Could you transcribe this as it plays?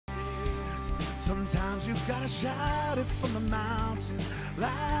Sometimes you gotta shout it from the mountain,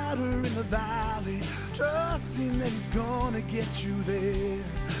 louder in the valley, trusting that he's gonna get you there.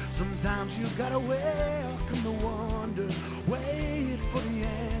 Sometimes you gotta welcome the wonder, wait for the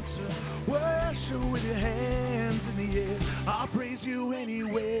answer, worship with your hands in the air. I'll praise you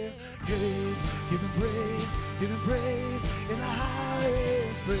anywhere. Praise, give him praise, give him praise in the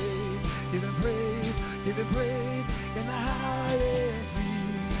highest. Praise, give him praise, give him praise in the highest.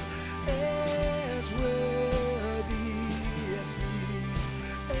 He is worthy, yes, he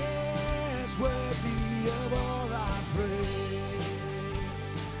is worthy of all our praise.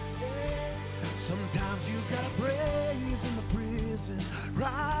 Sometimes you gotta praise in the prison,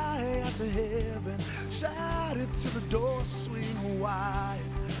 cry out to heaven, shout it till the door swing wide.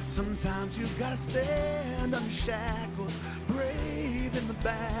 Sometimes you gotta stand unshackles, brave in the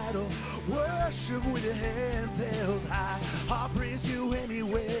battle, worship with your hands held high. I'll praise you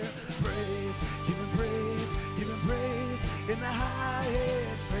anywhere. Praise, give him praise, give him praise in the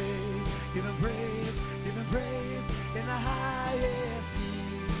highest. Praise, give him praise, give him praise in the highest.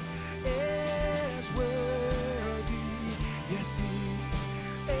 He is worthy, yes, he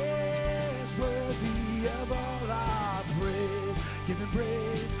is worthy of all our praise. Give him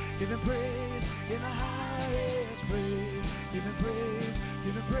praise, give him praise in the highest. Praise, give him praise,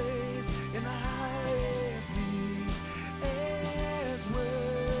 give him praise in the highest. He is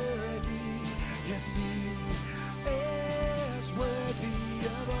worthy, yes, he is worthy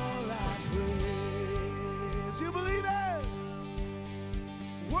of all our praise. You believe it?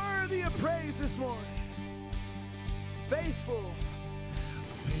 Worthy of praise this morning. Faithful,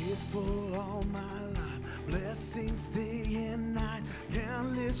 faithful all my life, blessings day and night,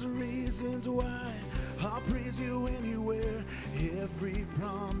 countless reasons why I'll praise you anywhere. Every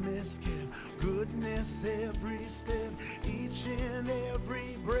promise kept, goodness every step, each and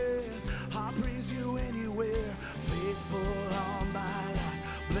every breath, I'll praise you anywhere. Faithful all my life,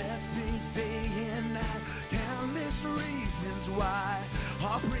 blessings day and night, countless reasons why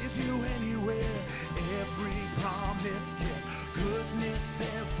I'll praise you anywhere. Every promise kept, goodness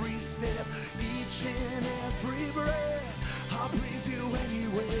every step, each and every breath, I'll praise you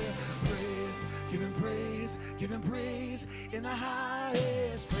anywhere. Praise, give him praise, give him praise in the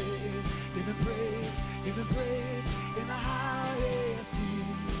highest. Praise, give him praise, give him praise in the highest. He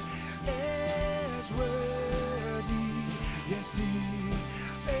is worthy, yes, he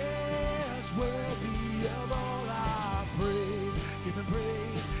is worthy of all our praise. Give him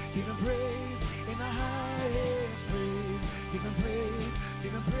praise, give him praise in the highest. Praise, give him praise,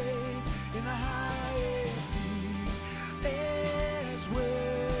 give him praise in the highest. He is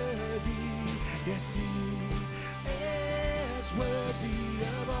worthy, yes, he is worthy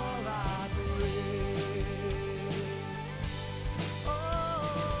of all our praise. Oh,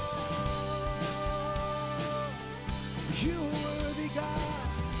 you're worthy, God,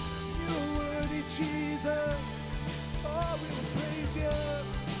 you're worthy, Jesus. Oh, we will praise you.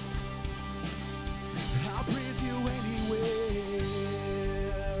 I'll praise you anywhere.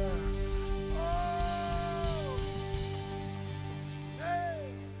 Oh, hey.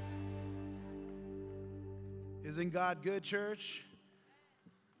 Isn't God good, church?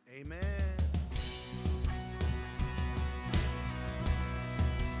 Amen.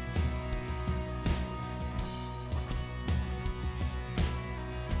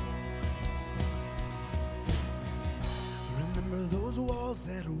 Remember those walls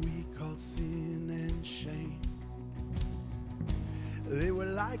that we called sin and shame? They were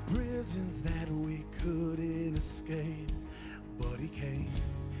like prisons that we couldn't escape. But he came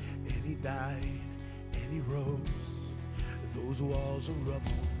and he died and he rose. Those walls are rubble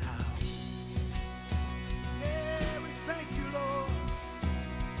now. Yeah, we thank you, Lord.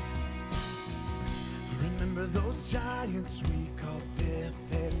 Remember those giants we called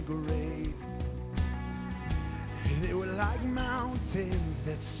death and grave? They were like mountains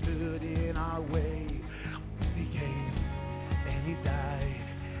that stood in our way. He came and he died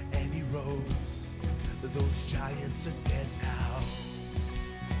and he rose. Those giants are dead now.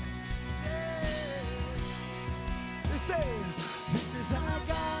 Yeah. It says, this is our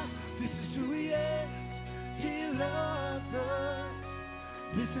God, this is who he is. He loves us.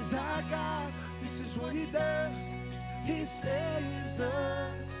 This is our God, this is what he does. He saves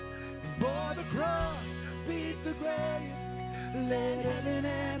us. Bore the cross, beat the grave, let heaven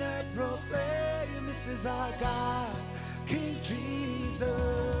and earth proclaim. This is our God, King Jesus.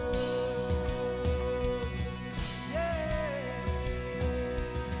 Yeah.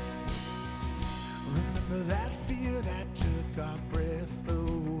 Remember that fear that took our breath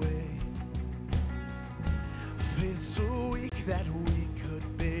away. Faith so weak that we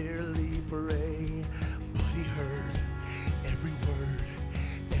could barely pray.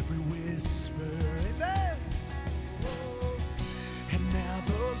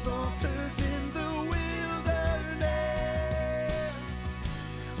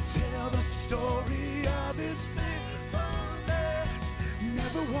 story of his faithfulness.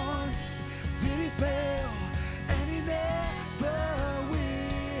 Never once did he fail, and he never will.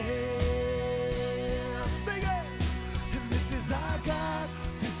 Sing it! And this is our God,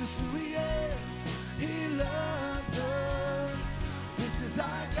 this is who he is. He loves us. This is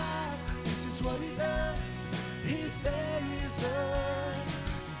our God, this is what he does. He saves us.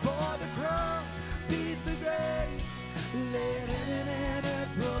 Bore the cross, beat the grave, let heaven and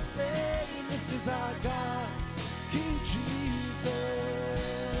earth proclaim. This is our God, King Jesus.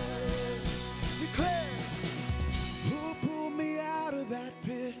 Declare, who pulled me out of that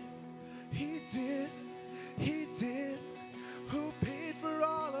pit? He did, he did. Who paid for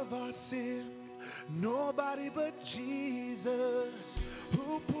all of our sin? Nobody but Jesus.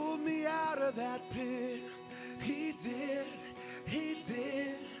 Who pulled me out of that pit? He did, he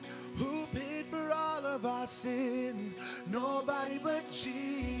did. Who paid for all of our sin? Nobody but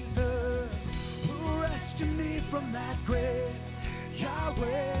Jesus. Who rescued me from that grave?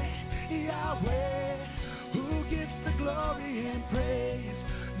 Yahweh, Yahweh. Who gets the glory and praise?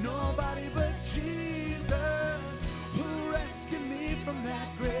 Nobody but Jesus. Who rescued me from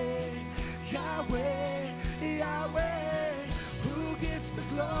that grave? Yahweh, Yahweh. Who gets the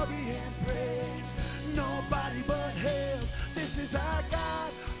glory and praise? Nobody but him. This is our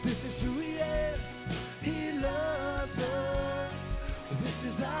God, this is who he is. He loves us. This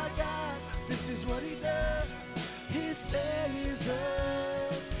is our God, this is what he does. He saves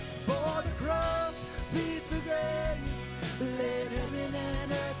us. For the cross, beat the grave, let heaven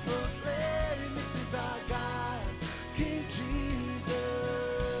and earth proclaim. This is our God, King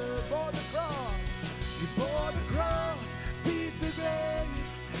Jesus. For the cross, he bore the cross, beat the grave,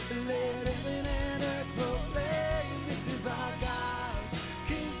 let heaven and earth proclaim. This is our God,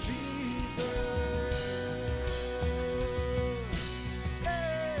 King Jesus.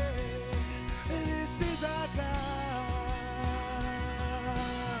 Yeah, this is our God.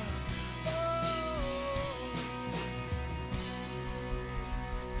 Oh,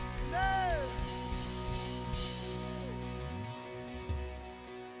 yeah.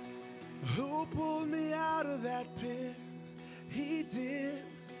 Who pulled me out of that pit? He did.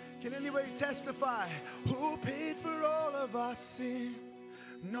 Can anybody testify? Who paid for all of our sin?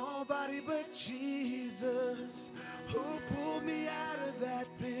 Nobody but Jesus. Who pulled me out of that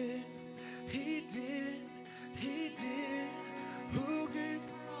pit? He did, he did. Who gives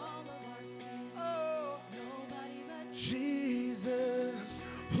all of our sins? Oh, nobody but Jesus.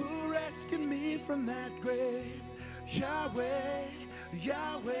 Who rescued me from that grave? Yahweh,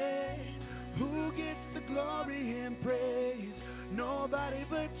 Yahweh. Who gets the glory and praise? Nobody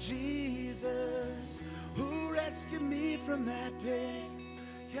but Jesus. Who rescued me from that pit?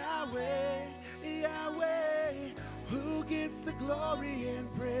 Yahweh, Yahweh. Who gets the glory and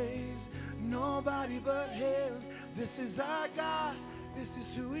praise? Nobody but him. This is our God, this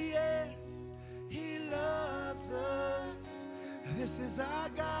is who he is. He loves us. This is our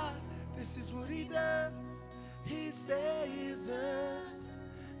God, this is what he does. He saves us.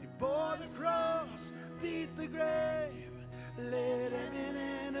 He bore the cross, beat the grave, let heaven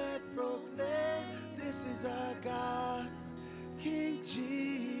and earth proclaim. This is our God, King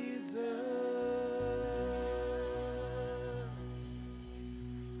Jesus.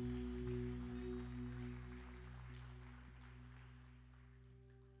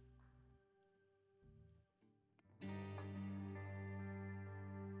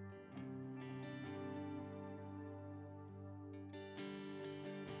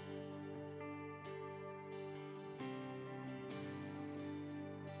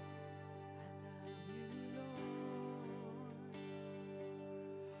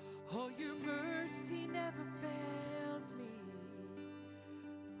 Oh, your mercy never fails me.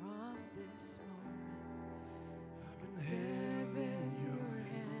 From this moment, I've been held in your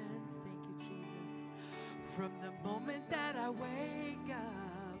hands. Thank you, Jesus. From the moment that I wake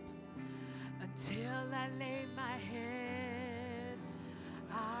up until I lay my head,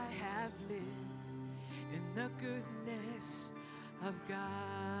 I have lived in the goodness of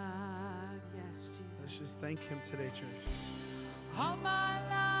God. Yes, Jesus. Let's just thank him today, church. All my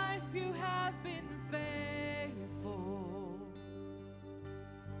life you have been faithful.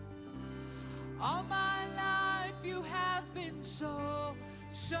 All my life you have been so,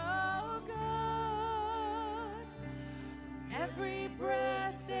 so good. From every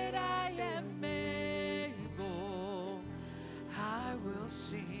breath that I am able, I will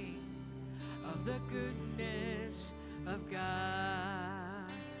sing of the goodness of God.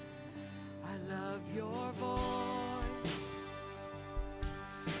 I love your voice.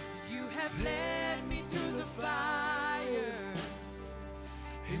 You have led me through the fire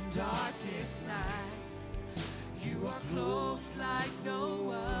and darkest nights. You are close like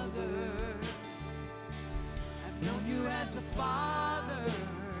no other. I've known you as a father.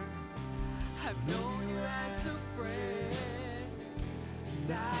 I've known you as a friend.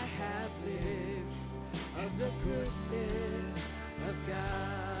 And I have lived of the goodness of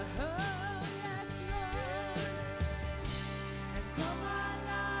God. Oh, yes, Lord. And all my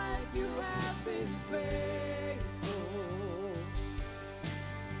life you have been faithful.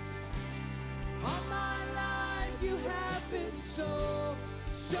 All my life you have been so,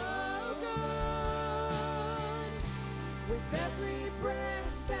 so good. With every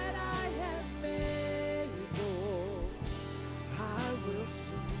breath that I have made, oh, I will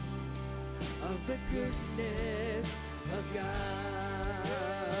sing of the goodness of God.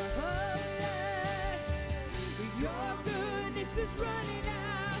 Oh, yes, your goodness is running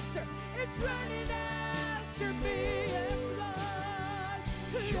after, it's running after me, yes, Lord.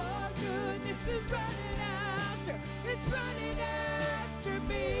 Your goodness is running after, it's running after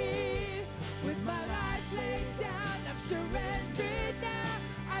me. With my life laid down, I've surrendered now,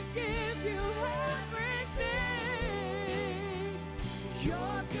 I give you everything.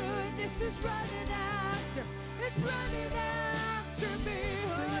 Your goodness is running after, it's running after me.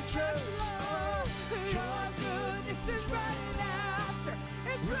 Sing it, church. Lord. Your goodness is running after,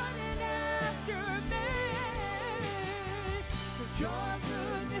 it's running after me. Your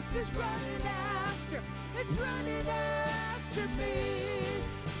goodness is running after, it's running after me.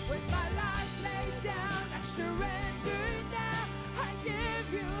 With my life laid down, I surrender now, I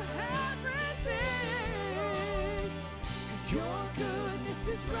give you everything. 'Cause your goodness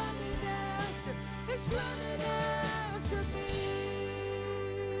is running after, it's running after me.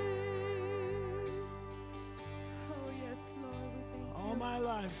 Oh yes, Lord, we thank you. All my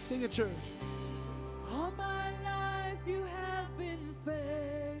life, sing it, church. All my life you have been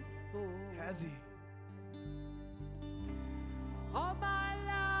faithful. Has he? All my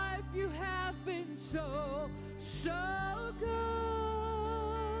life you have been so, so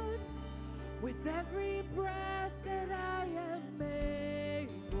good. With every breath that I am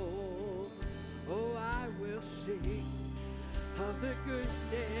able, oh, I will sing of the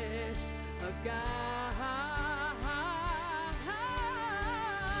goodness of God.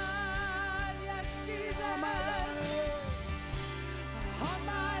 Yes, Jesus. All my life. All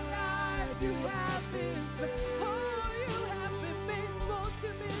my life you have been faithful. Oh, you have been faithful to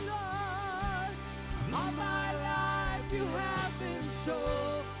me, Lord. All my life you have been so,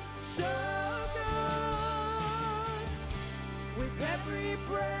 so good. With every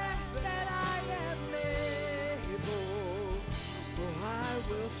breath that I am able, oh, I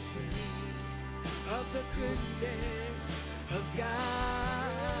will sing of the goodness of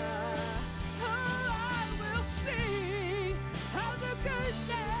God. Oh, I will sing of the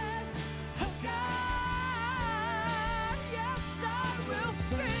goodness of God. Yes, I will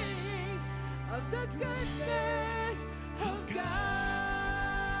sing of the goodness of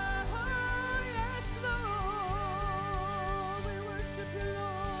God. Oh, yes, Lord, we worship you,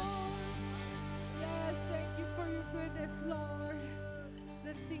 Lord. Yes, thank you for your goodness, Lord.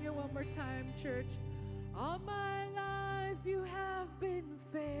 Let's sing it one more time, church. All my life you have been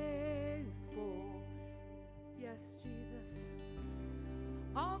faithful. Yes, Jesus.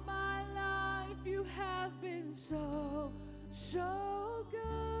 All my life you have been so, so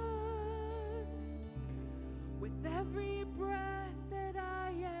good. With every breath that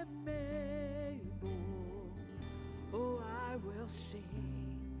I am able, oh, I will sing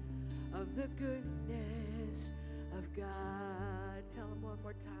of the goodness of God. Tell him one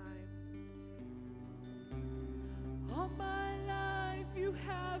more time. All my life you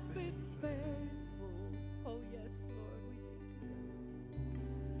have been faithful. Oh, yes, Lord, we thank you,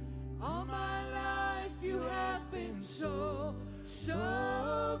 God. All my life you have been so,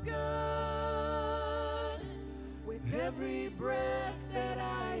 so good. With every breath that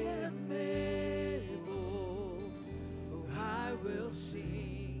I am able, oh, I will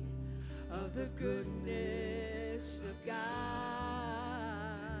sing of the goodness of God.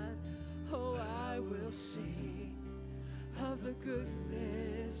 Oh, I will sing of the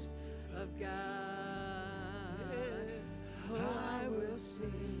goodness of God. Oh, I will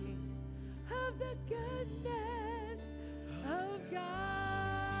sing of the goodness of God.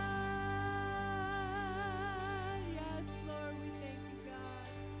 Yes, Lord, we thank you, God.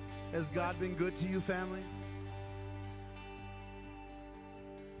 Has God been good to you, family?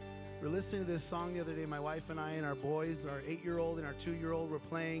 We were listening to this song the other day. My wife and I and our boys, our 8-year-old and our 2-year-old, were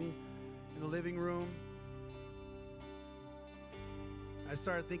playing in the living room. I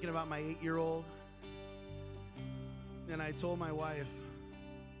started thinking about my 8-year-old, and I told my wife,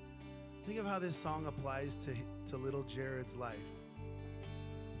 Think of how this song applies to little Jared's life.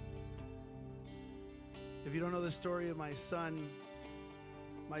 If you don't know the story of my son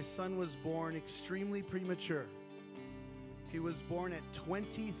was born extremely premature. He was born at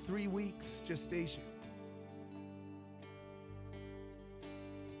 23 weeks gestation.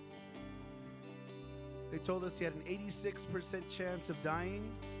 They told us he had an 86% chance of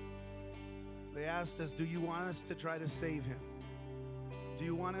dying. They asked us, do you want us to try to save him? Do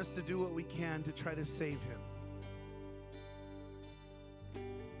you want us to do what we can to try to save him?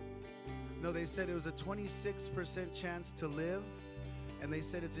 No, they said it was a 26% chance to live, and they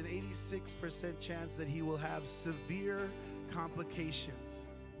said it's an 86% chance that he will have severe complications.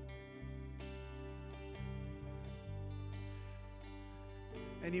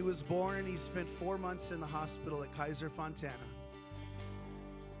 And he was born and he spent 4 months in the hospital at Kaiser Fontana.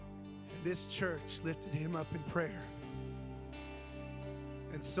 And this church lifted him up in prayer.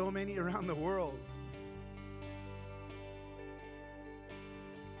 And so many around the world.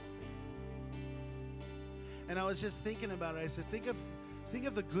 And I was just thinking about it. I said, think of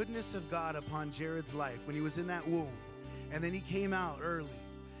the goodness of God upon Jared's life when he was in that womb. And then he came out early.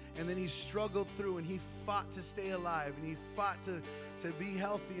 And then he struggled through and he fought to stay alive. And he fought to be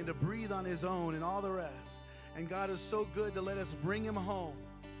healthy and to breathe on his own and all the rest. And God is so good to let us bring him home.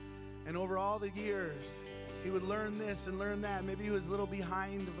 And over all the years, he would learn this and learn that. Maybe he was a little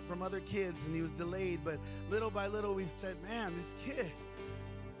behind from other kids and he was delayed. But little by little, we said, man, this kid,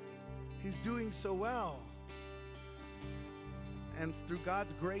 he's doing so well. And through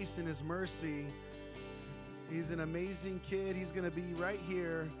God's grace and his mercy, he's an amazing kid. He's going to be right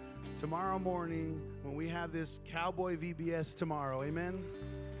here tomorrow morning when we have this Cowboy VBS tomorrow. Amen?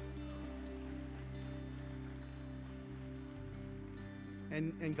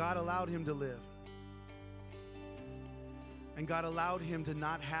 And God allowed him to live. And God allowed him to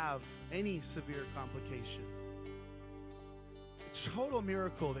not have any severe complications. A total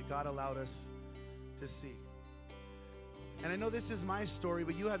miracle that God allowed us to see. And I know this is my story,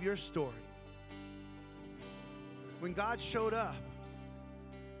 but you have your story. When God showed up,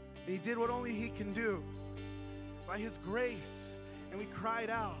 and he did what only he can do by his grace, and we cried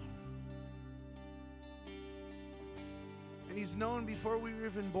out. And he's known before we were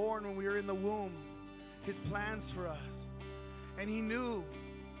even born, when we were in the womb, his plans for us. And he knew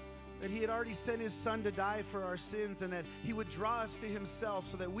that he had already sent his son to die for our sins, and that he would draw us to himself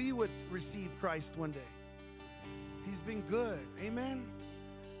so that we would receive Christ one day. He's been good. Amen?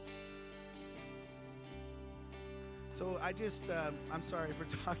 So I'm sorry for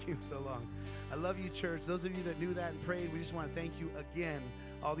talking so long. I love you, church. Those of you that knew that and prayed, we just want to thank you again,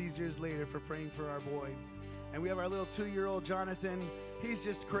 all these years later, for praying for our boy. And we have our little 2-year-old Jonathan. He's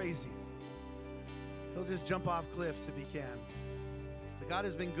just crazy. He'll just jump off cliffs if he can. So God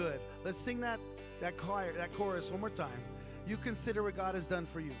has been good. Let's sing that chorus one more time. You consider what God has done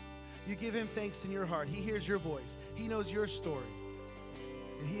for you. You give him thanks in your heart. He hears your voice. He knows your story.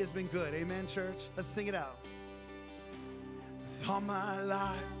 And he has been good. Amen, church? Let's sing it out. It's all my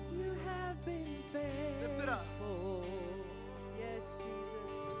life. You have been faithful. Lift it up. Yes,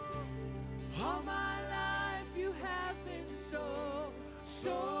 Jesus. All my life You have been so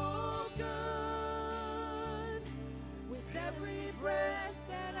good. With every breath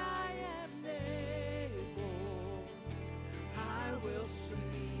that I am able, I will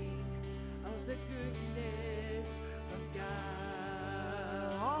sing of the goodness of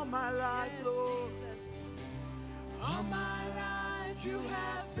God. all my life, Yes, Lord. Jesus. All my life you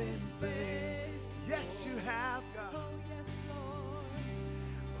have been faithful. Yes, you have, God. Oh, yes, Lord.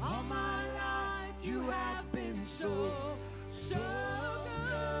 All my life you have been so good.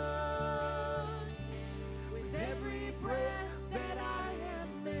 With every breath that I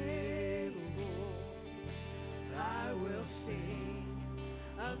am able, I will sing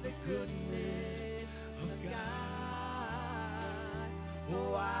of the goodness of God.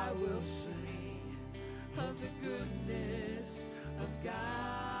 Oh, I will sing of the goodness of God.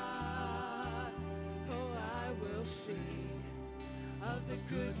 Oh, I will sing of the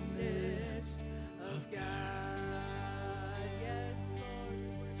goodness of God. Yes, Lord, we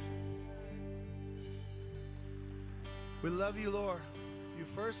worship you. We love you, Lord. You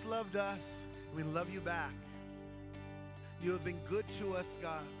first loved us. We love you back. You have been good to us,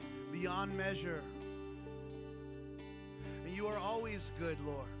 God, beyond measure. And you are always good,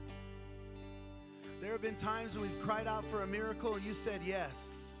 Lord. There have been times when we've cried out for a miracle and you said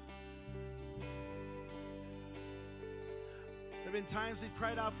yes. There have been times we've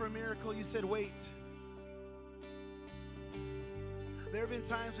cried out for a miracle, you said wait. There have been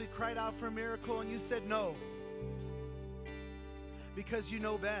times we cried out for a miracle and you said no. Because you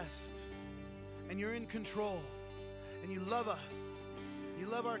know best. and you're in control, and you love us. You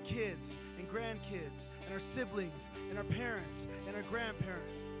love our kids and grandkids and our siblings and our parents and our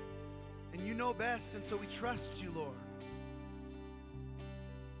grandparents. And you know best, and so we trust you, Lord.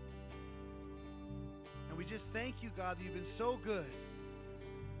 And we just thank you, God, that you've been so good.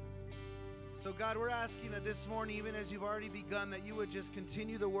 So, God, we're asking that this morning, even as you've already begun, that you would just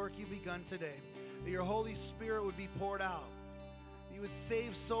continue the work you've begun today, that your Holy Spirit would be poured out, that you would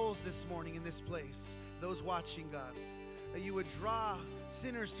save souls this morning in this place, those watching, God, that you would draw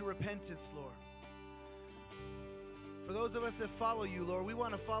sinners to repentance, Lord. For those of us that follow you, Lord, we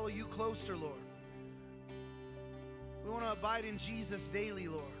want to follow you closer, Lord. We want to abide in Jesus daily,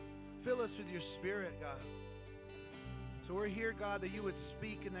 Lord. Fill us with your Spirit, God. So we're here, God, that you would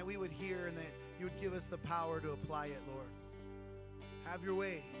speak and that we would hear and that you would give us the power to apply it, Lord. Have your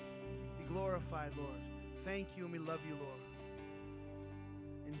way. Be glorified, Lord. Thank you, and we love you, Lord.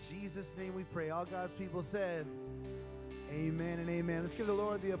 In Jesus' name we pray. All God's people said, amen and amen. Let's give the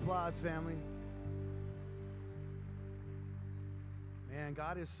Lord the applause, family. Man,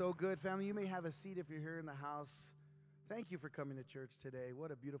 God is so good. Family, you may have a seat if you're here in the house. Thank you for coming to church today.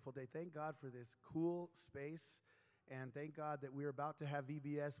 What a beautiful day. Thank God for this cool space. And thank God that we're about to have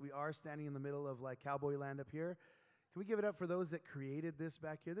VBS. We are standing in the middle of like cowboy land up here. Can we give it up for those that created this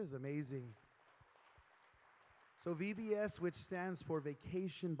back here? This is amazing. So VBS, which stands for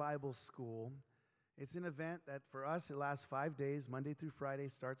Vacation Bible School, it's an event that for us, it lasts 5 days, Monday through Friday,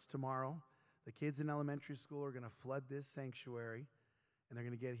 starts tomorrow. The kids in elementary school are going to flood this sanctuary, and they're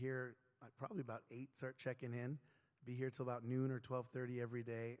going to get here probably about 8, start checking in, be here till about noon or 12:30 every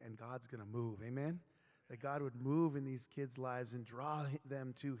day, and God's going to move. Amen? That God would move in these kids' lives and draw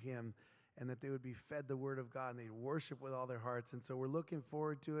them to him, and that they would be fed the word of God, and they'd worship with all their hearts. And so we're looking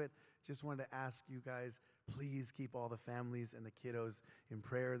forward to it. Just wanted to ask you guys, please keep all the families and the kiddos in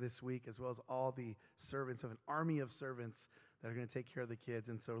prayer this week, as well as all the servants of an army of servants that are going to take care of the kids.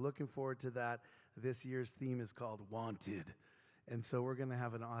 And so we're looking forward to that. This year's theme is called Wanted. And so we're going to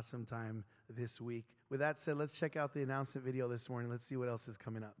have an awesome time this week. With that said, let's check out the announcement video this morning. Let's see what else is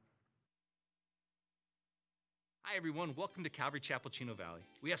coming up. Hi everyone, welcome to Calvary Chapel, Chino Valley.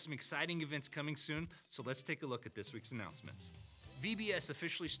 We have some exciting events coming soon, so let's take a look at this week's announcements. VBS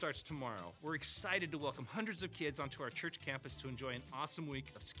officially starts tomorrow. We're excited to welcome hundreds of kids onto our church campus to enjoy an awesome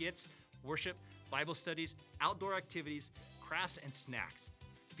week of skits, worship, Bible studies, outdoor activities, crafts, and snacks.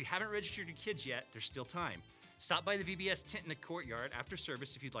 If you haven't registered your kids yet, there's still time. Stop by the VBS tent in the courtyard after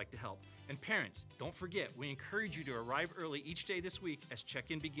service if you'd like to help. And parents, don't forget, we encourage you to arrive early each day this week as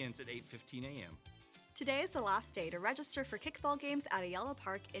check-in begins at 8:15 a.m. Today is the last day to register for kickball games at Ayala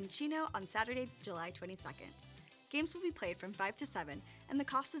Park in Chino on Saturday, July 22nd. Games will be played from 5 to 7, and the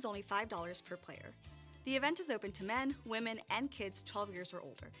cost is only $5 per player. The event is open to men, women, and kids 12 years or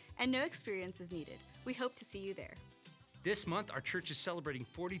older, and no experience is needed. We hope to see you there. This month, our church is celebrating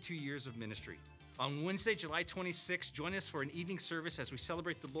 42 years of ministry. On Wednesday, July 26th, join us for an evening service as we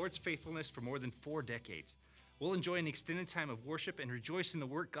celebrate the Lord's faithfulness for more than 4 decades. We'll enjoy an extended time of worship and rejoice in the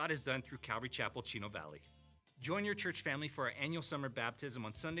work God has done through Calvary Chapel, Chino Valley. Join your church family for our annual summer baptism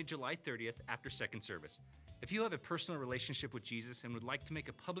on Sunday, July 30th after second service. If you have a personal relationship with Jesus and would like to make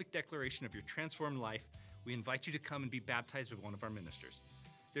a public declaration of your transformed life, we invite you to come and be baptized with one of our ministers.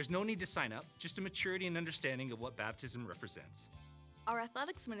 There's no need to sign up, just a maturity and understanding of what baptism represents. Our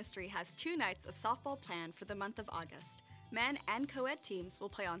athletics ministry has 2 nights of softball planned for the month of August. Men and co-ed teams will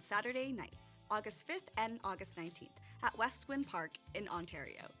play on Saturday nights, August 5th and August 19th, at Westwind Park in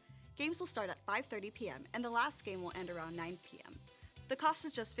Ontario. Games will start at 5:30 p.m. and the last game will end around 9 p.m. The cost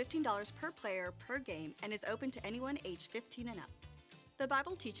is just $15 per player per game and is open to anyone aged 15 and up. The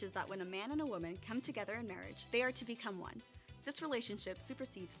Bible teaches that when a man and a woman come together in marriage, they are to become one. This relationship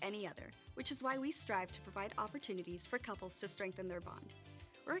supersedes any other, which is why we strive to provide opportunities for couples to strengthen their bond.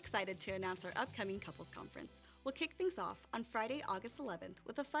 We're excited to announce our upcoming couples conference. We'll kick things off on Friday, August 11th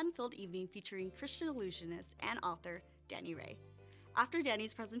with a fun-filled evening featuring Christian illusionist and author Danny Ray. After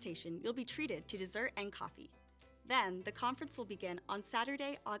Danny's presentation, you'll be treated to dessert and coffee. Then, the conference will begin on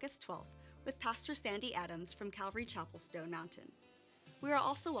Saturday, August 12th with Pastor Sandy Adams from Calvary Chapel, Stone Mountain. We are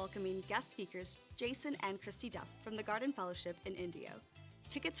also welcoming guest speakers Jason and Christy Duff from the Garden Fellowship in Indio.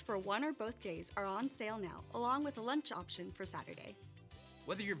 Tickets for one or both days are on sale now, along with a lunch option for Saturday.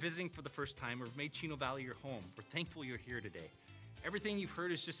 Whether you're visiting for the first time or have made Chino Valley your home, we're thankful you're here today. Everything you've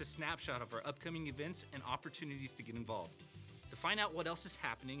heard is just a snapshot of our upcoming events and opportunities to get involved. To find out what else is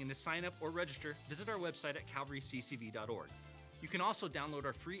happening and to sign up or register, visit our website at calvaryccv.org. You can also download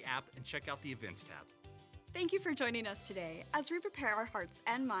our free app and check out the Events tab. Thank you for joining us today. As we prepare our hearts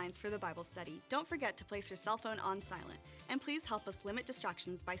and minds for the Bible study, don't forget to place your cell phone on silent, and please help us limit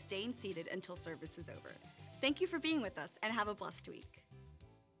distractions by staying seated until service is over. Thank you for being with us, and have a blessed week.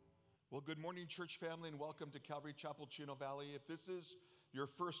 Well, good morning, church family, and welcome to Calvary Chapel, Chino Valley. If this is your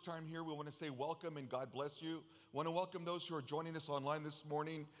first time here, we want to say welcome and God bless you. We want to welcome those who are joining us online this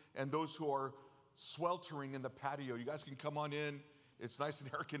morning and those who are sweltering in the patio. You guys can come on in. It's nice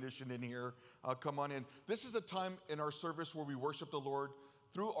and air conditioned in here. Come on in. This is a time in our service where we worship the Lord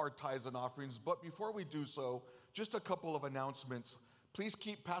through our tithes and offerings. But before we do so, just a couple of announcements. Please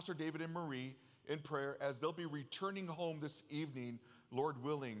keep Pastor David and Marie in prayer as they'll be returning home this evening, Lord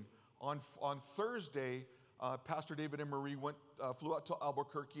willing. On Thursday, Pastor David and Marie flew out to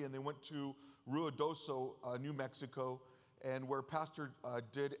Albuquerque, and they went to Ruidoso, New Mexico, and where Pastor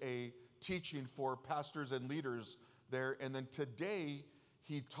did a teaching for pastors and leaders there. And then today,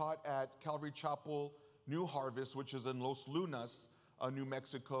 he taught at Calvary Chapel New Harvest, which is in Los Lunas, New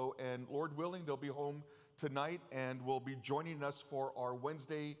Mexico. And Lord willing, they'll be home tonight and will be joining us for our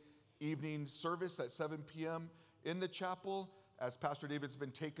Wednesday evening service at 7 p.m. in the chapel, as Pastor David's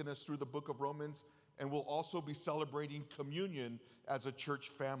been taking us through the book of Romans. And we'll also be celebrating communion as a church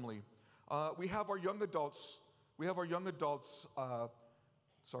family. We have our young adults.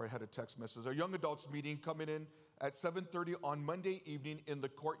 Sorry, I had a text message. Our young adults meeting coming in at 7:30 on Monday evening in the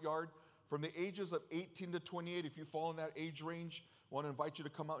courtyard. From the ages of 18 to 28, if you fall in that age range, I want to invite you to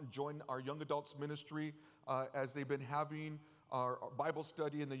come out and join our young adults ministry as they've been having our Bible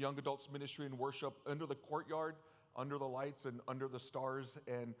study in the young adults ministry and worship under the courtyard, under the lights and under the stars.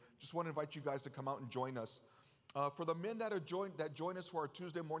 And just want to invite you guys to come out and join us. For the men that join us for our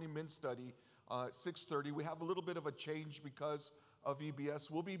Tuesday morning men's study, 6:30, we have a little bit of a change because of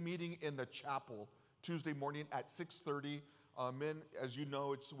EBS. We'll be meeting in the chapel Tuesday morning at 6:30. Men, as you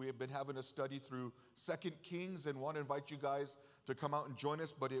know, we have been having a study through 2 Kings and want to invite you guys to come out and join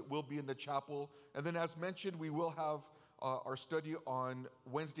us, but it will be in the chapel. And then as mentioned, we will have our study on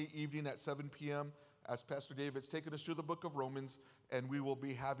Wednesday evening at 7 p.m. as Pastor David's taken us through the book of Romans, and we will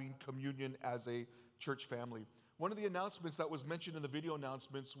be having communion as a church family. One of the announcements that was mentioned in the video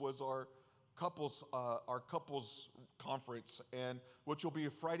announcements was our couples conference, and which will be a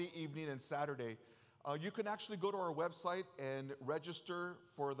Friday evening and Saturday. You can actually go to our website and register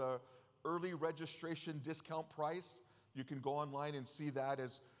for the early registration discount price. You can go online and see that,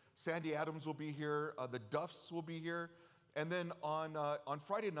 as Sandy Adams will be here, the Duffs will be here. And then on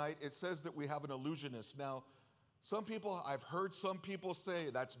Friday night, it says that we have an illusionist. Now, I've heard some people say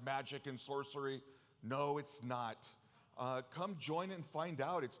that's magic and sorcery. No, it's not. Come join and find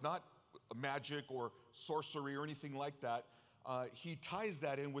out. It's not magic or sorcery or anything like that. He ties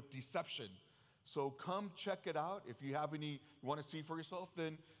that in with deception. So come check it out. If you want to see for yourself,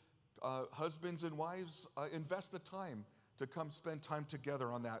 then husbands and wives, invest the time to come spend time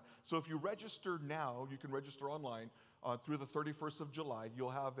together on that. So if you register now, you can register online through the 31st of July.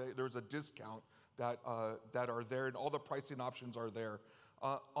 There's a discount that are there, and all the pricing options are there.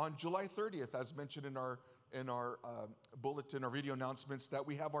 On July 30th, as mentioned in our bulletin or video announcements, that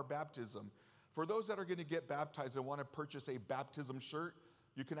we have our baptism. For those that are going to get baptized and want to purchase a baptism shirt,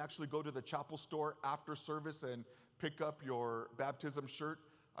 you can actually go to the chapel store after service and pick up your baptism shirt.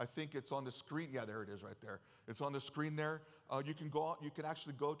 I think it's on the screen. Yeah, there it is right there. It's on the screen there. You can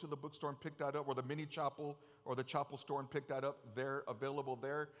actually go to the bookstore and pick that up, or the mini chapel or the chapel store and pick that up. They're available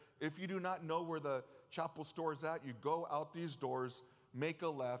there. If you do not know where the chapel store is at, you go out these doors, make a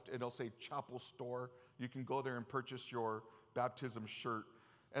left, and it'll say chapel store. You can go there and purchase your baptism shirt.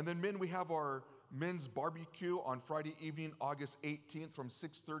 And then men, we have our men's barbecue on Friday evening, August 18th from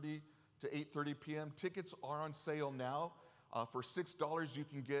 6:30 to 8:30 p.m. Tickets are on sale now. For $6, you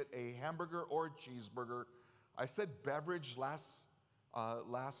can get a hamburger or a cheeseburger. I said beverage last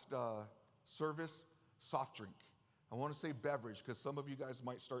service, soft drink. I want to say beverage because some of you guys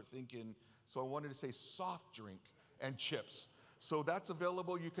might start thinking, so I wanted to say soft drink and chips. So that's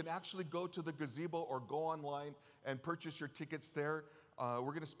available. You can actually go to the gazebo or go online and purchase your tickets there.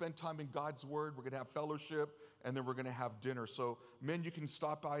 We're going to spend time in God's Word. We're going to have fellowship, and then we're going to have dinner. So men, you can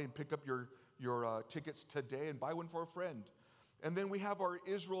stop by and pick up your tickets today and buy one for a friend. And then we have our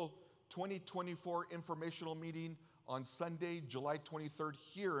Israel 2024 informational meeting on Sunday, July 23rd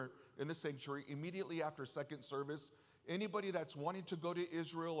here in the sanctuary, immediately after second service. Anybody that's wanting to go to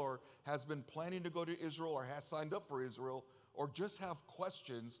Israel or has been planning to go to Israel or has signed up for Israel or just have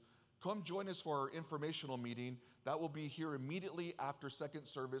questions, come join us for our informational meeting. That will be here immediately after second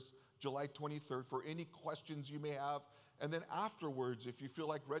service, July 23rd, for any questions you may have. And then afterwards, if you feel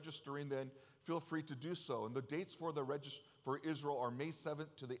like registering, then feel free to do so. And the dates for Israel are May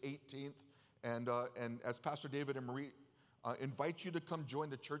 7th to the 18th. And as Pastor David and Marie invite you to come join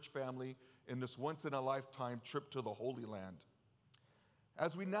the church family in this once-in-a-lifetime trip to the Holy Land.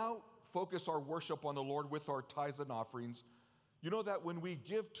 As we now focus our worship on the Lord with our tithes and offerings, you know that when we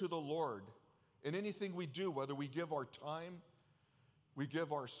give to the Lord in anything we do, whether we give our time, we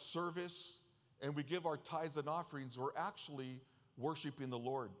give our service, and we give our tithes and offerings, we're actually worshiping the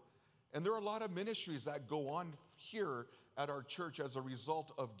Lord. And there are a lot of ministries that go on here at our church as a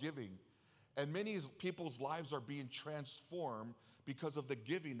result of giving. And many people's lives are being transformed because of the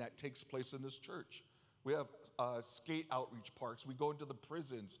giving that takes place in this church. We have skate outreach parks. We go into the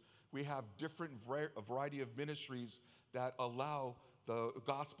prisons. We have different variety of ministries that allow the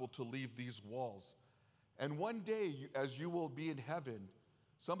gospel to leave these walls. And one day, as you will be in heaven,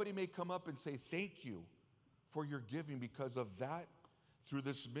 somebody may come up and say, thank you for your giving. Because of that, through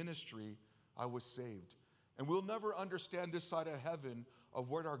this ministry, I was saved. And we'll never understand this side of heaven of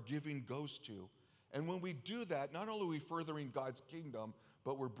where our giving goes to. And when we do that, not only are we furthering God's kingdom,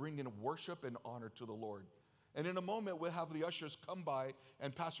 but we're bringing worship and honor to the Lord. And in a moment, we'll have the ushers come by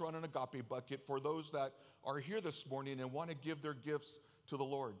and pass around an agape bucket for those that are here this morning and want to give their gifts to the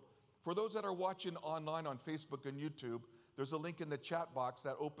Lord. For those that are watching online on Facebook and YouTube, there's a link in the chat box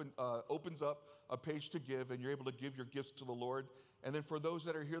that opens up a page to give, and you're able to give your gifts to the Lord. And then for those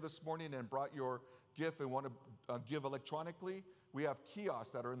that are here this morning and brought your gift and want to give electronically, we have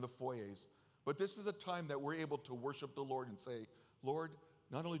kiosks that are in the foyers. But this is a time that we're able to worship the Lord and say, Lord,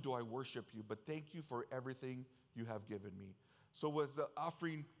 not only do I worship you, but thank you for everything you have given me. So as the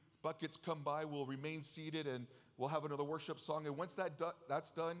offering buckets come by, we'll remain seated and we'll have another worship song. And once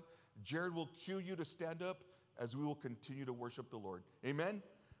that's done, Jared will cue you to stand up as we will continue to worship the Lord. Amen?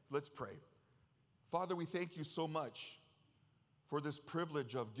 Let's pray. Father, we thank you so much for this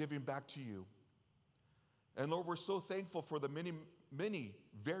privilege of giving back to you. And Lord, we're so thankful for the many, many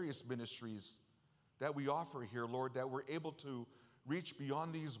various ministries that we offer here, Lord, that we're able to reach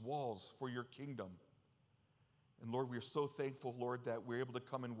beyond these walls for your kingdom. And Lord, we're so thankful, Lord, that we're able to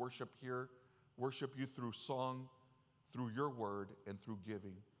come and worship here, worship you through song, through your word, and through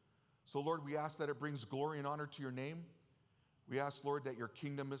giving. So Lord, we ask that it brings glory and honor to your name. We ask, Lord, that your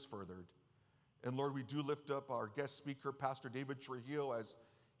kingdom is furthered. And Lord, we do lift up our guest speaker, Pastor David Trujillo, as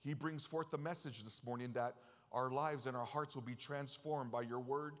he brings forth the message this morning that our lives and our hearts will be transformed by your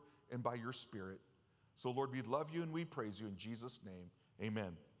word and by your spirit. So Lord, we love you and we praise you in Jesus' name.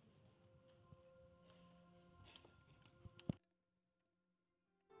 Amen.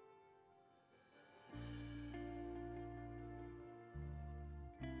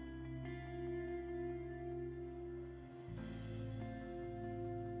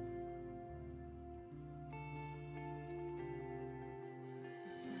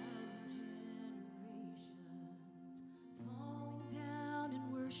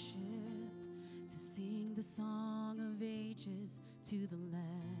 The song of ages to the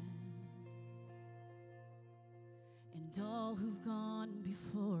Lamb, and all who've gone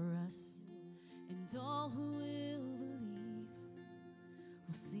before us, and all who will believe,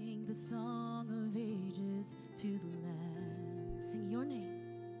 will sing the song of ages to the Lamb. Sing your name.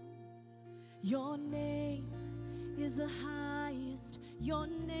 Your name is the highest. Your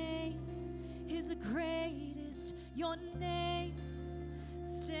name is the greatest. Your name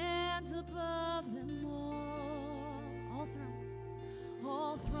stands above them all.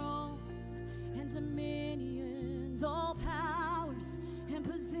 All thrones and dominions, all powers and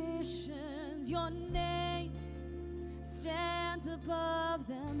positions. Your name stands above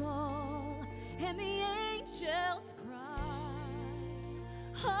them all. And the angels cry,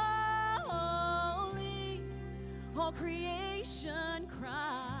 holy. All creation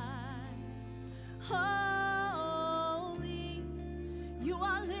cries, holy. You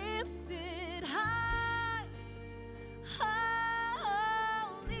are lifted high,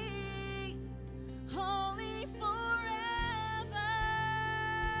 holy, holy forever.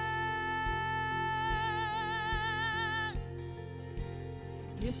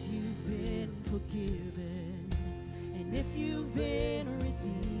 If you've been forgiven and if you've been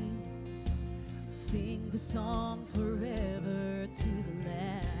redeemed, sing the song forever to the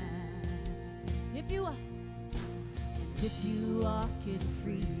Lamb. If you are, and if you walk in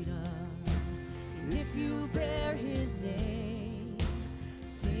freedom, and if you bear his name,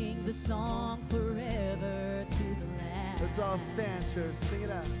 sing the song forever to the Lamb. Let's all stand, church. Sing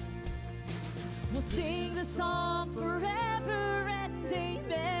it out. We'll sing the song forever and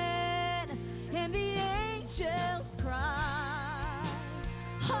amen. And the angels cry,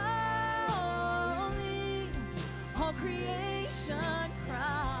 holy. All creation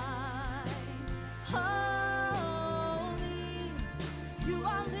cries, holy. You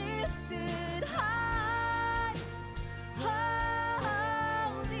are lifted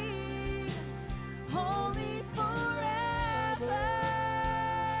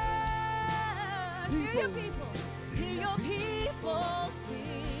Hear your people. Hear your people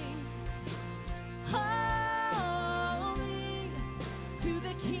sing. Holy to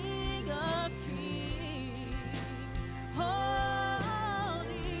the King of Kings. Holy,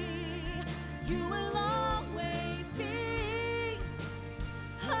 you will always be.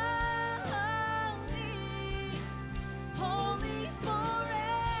 Holy, holy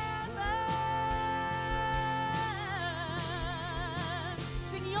forever.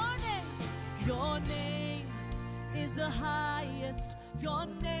 Sing your name. Your name is the highest. Your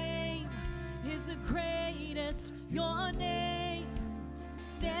name is the greatest. Your name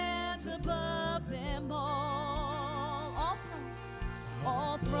stands above them all.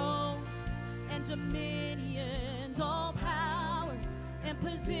 All thrones and dominions, all powers and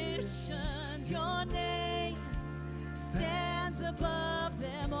positions. Your name stands above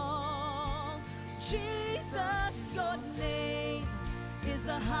them all. Jesus, your name is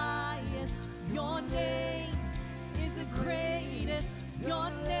the highest. Your name is the greatest.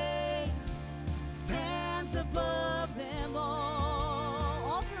 Your name stands above them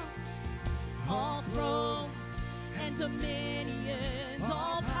all. All thrones and dominions,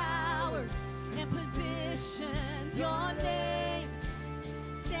 all powers and positions. Your name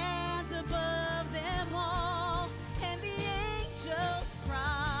stands above them all. And the angels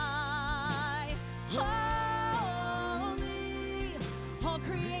cry, holy. All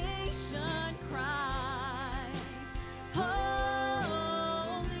creation cries,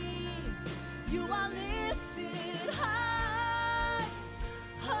 holy. You are lifted high,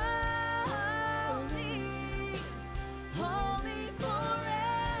 holy, holy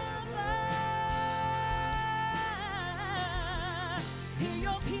forever. Hear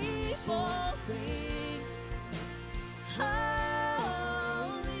your people sing,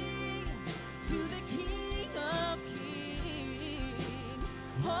 holy to the King of Kings.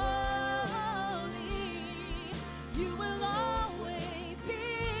 Holy, you will always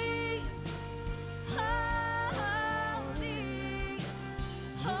be. Holy,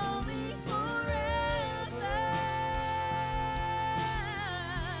 holy forever.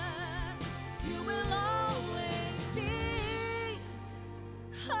 You will always be.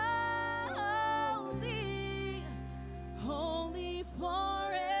 Holy, holy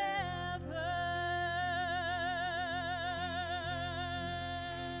forever.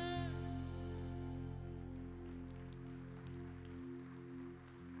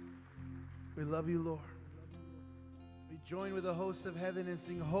 We love you, Lord. We join with the hosts of heaven and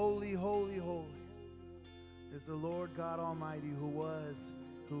sing, holy, holy, holy is the Lord God Almighty, who was,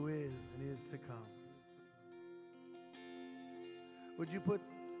 who is, and is to come. Would you put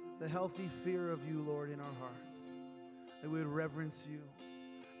the healthy fear of you, Lord, in our hearts, that we would reverence you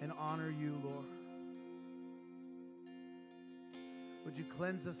and honor you, Lord. Would you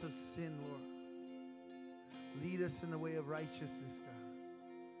cleanse us of sin, Lord? Lead us in the way of righteousness, God.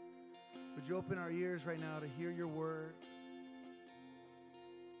 Would you open our ears right now to hear your word?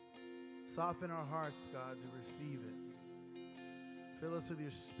 Soften our hearts, God, to receive it. Fill us with your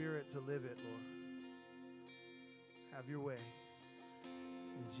spirit to live it, Lord. Have your way.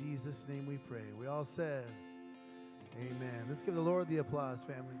 In Jesus' name we pray. We all said, amen. Let's give the Lord the applause,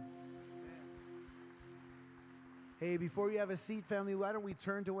 family. Hey, before you have a seat, family, why don't we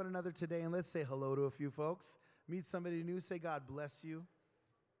turn to one another today and let's say hello to a few folks. Meet somebody new. Say, God bless you.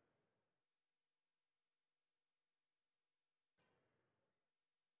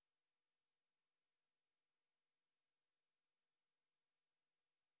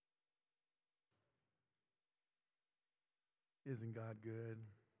 Isn't God good?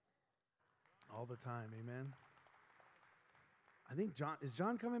 All the time, amen. I think is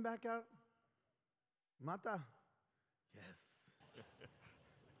John coming back out? Mata? Yes.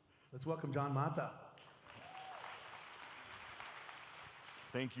 Let's welcome John Mata.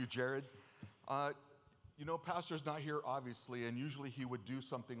 Thank you, Jared. You know, Pastor's not here, obviously, and usually he would do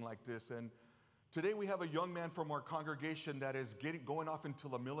something like this. And today we have a young man from our congregation that is going off into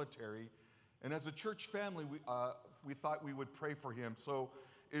the military. And as a church family, we thought we would pray for him. So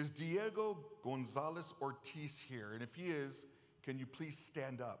is Diego Gonzalez Ortiz here? And if he is, can you please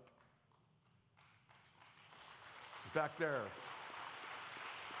stand up? He's back there.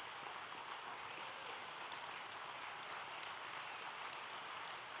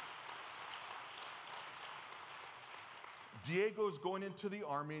 Diego's going into the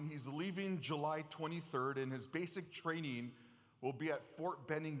Army, and he's leaving July 23rd, and his basic training will be at Fort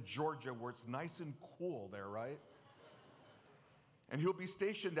Benning, Georgia, where it's nice and cool there, right? And he'll be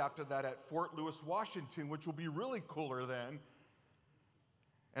stationed after that at Fort Lewis, Washington, which will be really cooler then.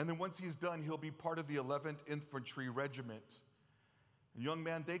 And then once he's done, he'll be part of the 11th Infantry Regiment. And young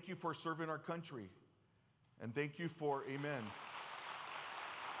man, thank you for serving our country. And thank you for, amen.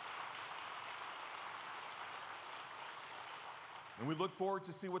 And we look forward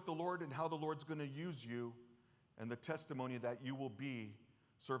to see what the Lord and how the Lord's going to use you and the testimony that you will be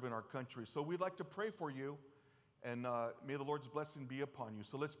serving our country. So we'd like to pray for you, and may the Lord's blessing be upon you.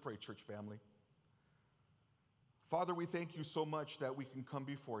 So let's pray, church family. Father, we thank you so much that we can come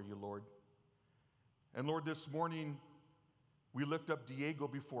before you, Lord. And Lord, this morning, we lift up Diego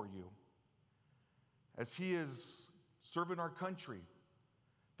before you as he is serving our country,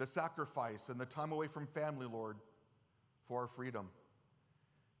 the sacrifice and the time away from family, Lord, for our freedom.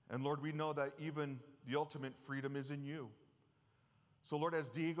 And Lord, we know that even the ultimate freedom is in you. So Lord, as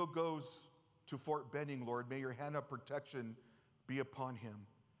Diego goes to Fort Benning, Lord, may your hand of protection be upon him.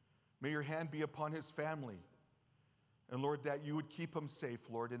 May your hand be upon his family. And Lord, that you would keep him safe,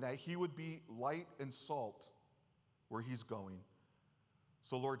 Lord, and that he would be light and salt where he's going.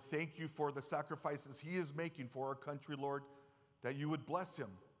 So Lord, thank you for the sacrifices he is making for our country, Lord, that you would bless him,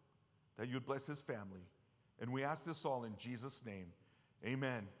 that you would bless his family. And we ask this all in Jesus' name.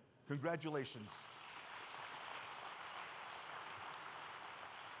 Amen. Congratulations.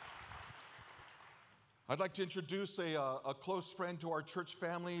 I'd like to introduce a close friend to our church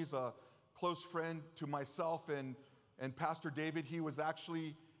family. He's a close friend to myself and Pastor David. He was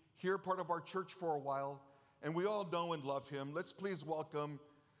actually here, part of our church for a while, and we all know and love him. Let's please welcome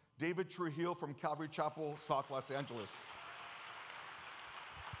David Trujillo from Calvary Chapel, South Los Angeles.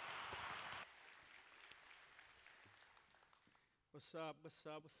 What's up, what's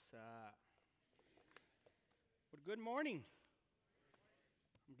up, what's up? Well, good morning.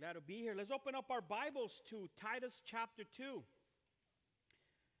 I'm glad to be here. Let's open up our Bibles to Titus chapter 2.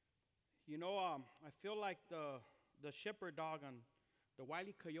 You know, I feel like the shepherd dog on the Wile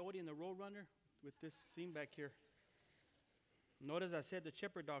E. Coyote and the Roadrunner with this scene back here. Notice I said the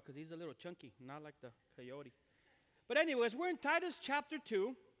shepherd dog because he's a little chunky, not like the coyote. But anyways, we're in Titus chapter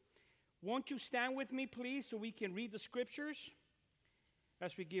 2. Won't you stand with me, please, so we can read the scriptures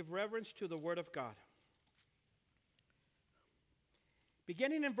as we give reverence to the Word of God.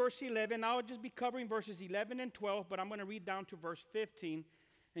 Beginning in verse 11, I'll just be covering verses 11 and 12, but I'm going to read down to verse 15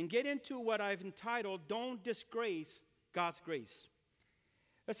 and get into what I've entitled, Don't Disgrace God's Grace.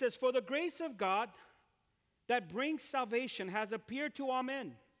 It says, For the grace of God that brings salvation has appeared to all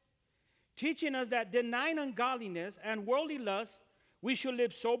men, teaching us that denying ungodliness and worldly lust, we should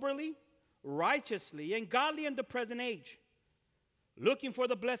live soberly, righteously, and godly in the present age, looking for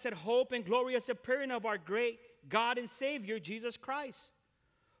the blessed hope and glorious appearing of our great God and Savior, Jesus Christ,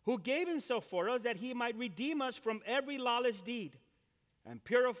 who gave himself for us that he might redeem us from every lawless deed and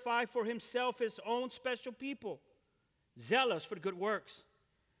purify for himself his own special people, zealous for good works.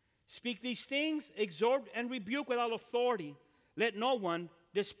 Speak these things, exhort and rebuke with all authority. Let no one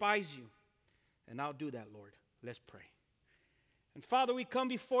despise you. And I'll do that, Lord. Let's pray. And Father, we come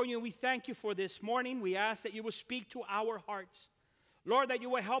before you and we thank you for this morning. We ask that you will speak to our hearts. Lord, that you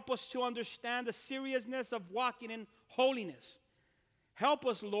will help us to understand the seriousness of walking in holiness. Help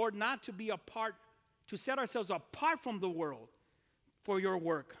us, Lord, not to be apart, to set ourselves apart from the world for your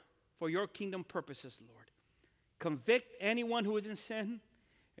work, for your kingdom purposes, Lord. Convict anyone who is in sin.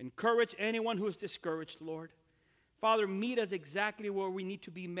 Encourage anyone who is discouraged, Lord. Father, meet us exactly where we need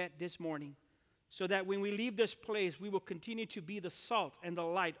to be met this morning, so that when we leave this place, we will continue to be the salt and the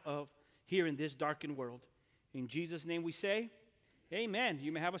light of here in this darkened world. In Jesus' name we say, amen.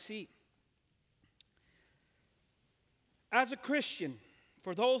 You may have a seat. As a Christian,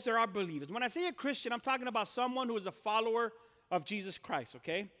 for those that are believers, when I say a Christian, I'm talking about someone who is a follower of Jesus Christ,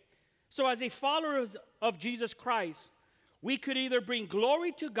 okay? So as a follower of Jesus Christ, we could either bring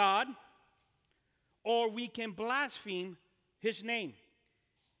glory to God or we can blaspheme his name.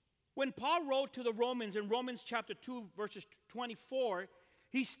 When Paul wrote to the Romans in Romans chapter 2, verses 24,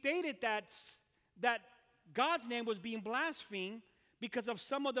 he stated that God's name was being blasphemed because of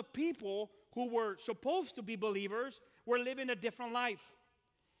some of the people who were supposed to be believers were living a different life.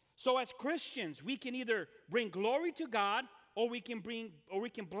 So as Christians, we can either bring glory to God or we can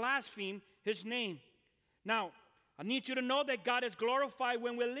blaspheme his name. Now, I need you to know that God is glorified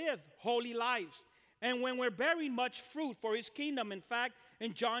when we live holy lives and when we're bearing much fruit for his kingdom. In fact,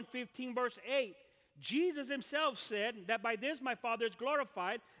 in John 15, verse 8, Jesus himself said that by this my Father is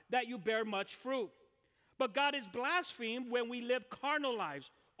glorified, that you bear much fruit. But God is blasphemed when we live carnal lives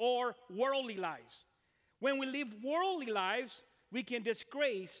or worldly lives. When we live worldly lives, we can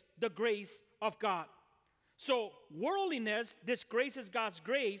disgrace the grace of God. So worldliness disgraces God's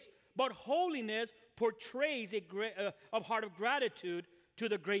grace, but holiness portrays a heart of gratitude to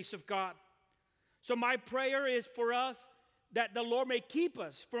the grace of God. So my prayer is for us that the Lord may keep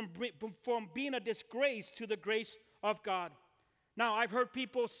us from being a disgrace to the grace of God. Now, I've heard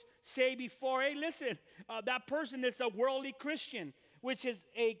people say before, hey, listen, that person is a worldly Christian, which is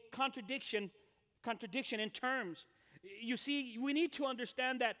a contradiction in terms. You see, we need to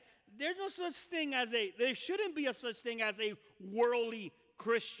understand that there shouldn't be a such thing as a worldly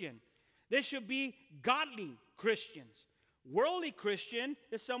Christian. There should be godly Christians. Worldly Christian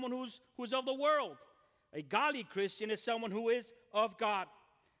is someone who's of the world. A godly Christian is someone who is of God.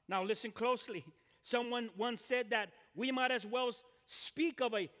 Now listen closely. Someone once said that we might as well speak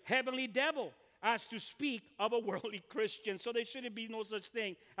of a heavenly devil as to speak of a worldly Christian. So there shouldn't be no such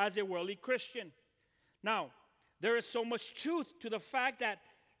thing as a worldly Christian. Now, there is so much truth to the fact that,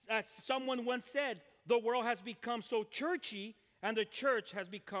 as someone once said, the world has become so churchy and the church has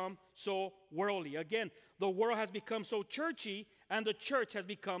become so worldly. Again, the world has become so churchy and the church has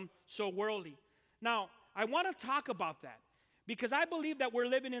become so worldly. Now, I want to talk about that because I believe that we're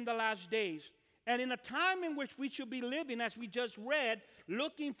living in the last days. And in a time in which we should be living, as we just read,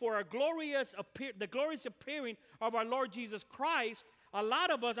 looking for the glorious appearing of our Lord Jesus Christ, a lot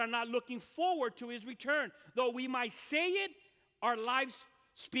of us are not looking forward to his return. Though we might say it, our lives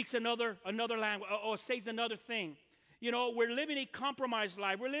speaks another language or says another thing. You know, we're living a compromised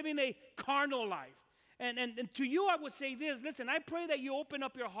life. We're living a carnal life. And to you, I would say this. Listen, I pray that you open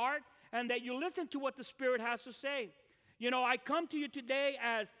up your heart and that you listen to what the Spirit has to say. You know, I come to you today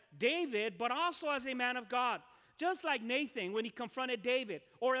as David, but also as a man of God. Just like Nathan when he confronted David,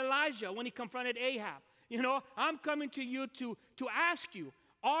 or Elijah when he confronted Ahab. You know, I'm coming to you to ask you,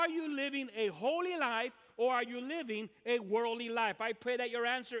 are you living a holy life or are you living a worldly life? I pray that your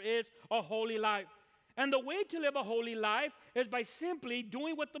answer is a holy life. And the way to live a holy life is by simply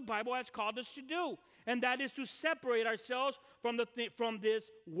doing what the Bible has called us to do. And that is to separate ourselves from this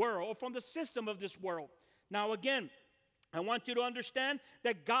world, or from the system of this world. Now again, I want you to understand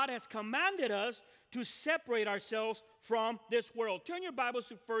that God has commanded us to separate ourselves from this world. Turn your Bibles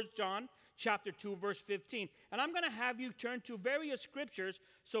to 1 John chapter 2, verse 15. And I'm going to have you turn to various scriptures,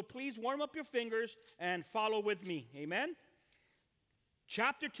 so please warm up your fingers and follow with me. Amen?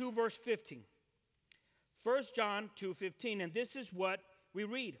 Chapter 2, verse 15. 1 John 2:15, and this is what we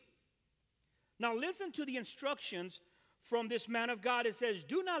read. Now listen to the instructions from this man of God. It says,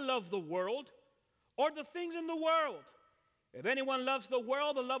 do not love the world or the things in the world. If anyone loves the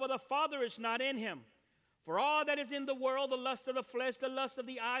world, the love of the Father is not in him. For all that is in the world, the lust of the flesh, the lust of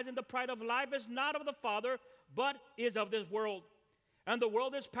the eyes, and the pride of life is not of the Father, but is of this world. And the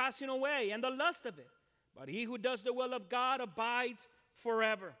world is passing away, and the lust of it. But he who does the will of God abides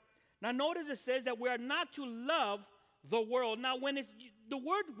forever. Now notice it says that we are not to love the world. Now when the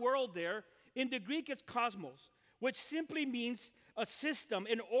word world there, in the Greek it's cosmos, which simply means a system,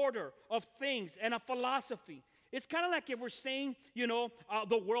 an order of things, and a philosophy. It's kind of like if we're saying, you know,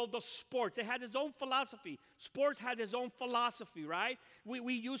 the world of sports. It has its own philosophy. Sports has its own philosophy, right?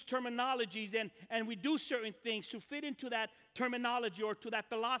 We use terminologies and we do certain things to fit into that terminology or to that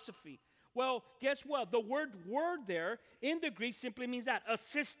philosophy. Well, guess what? The word there in the Greek simply means that, a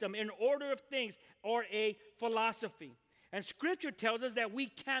system, an order of things, or a philosophy. And Scripture tells us that we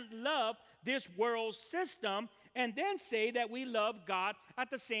can't love this world system and then say that we love God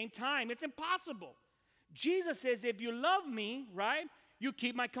at the same time. It's impossible. Jesus says, if you love me, right, you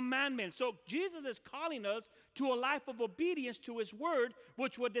keep my commandments. So Jesus is calling us to a life of obedience to his word,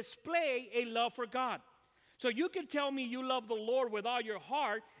 which will display a love for God. So you can tell me you love the Lord with all your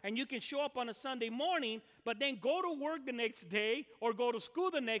heart, and you can show up on a Sunday morning, but then go to work the next day or go to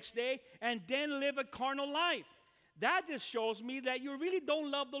school the next day and then live a carnal life. That just shows me that you really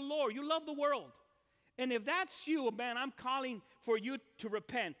don't love the Lord. You love the world. And if that's you, man, I'm calling for you to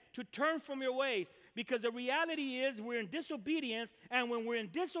repent, to turn from your ways, because the reality is we're in disobedience, and when we're in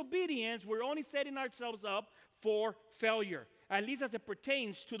disobedience, we're only setting ourselves up for failure, at least as it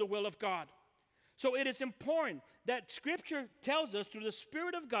pertains to the will of God. So it is important that Scripture tells us through the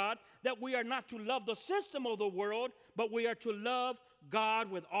Spirit of God that we are not to love the system of the world, but we are to love God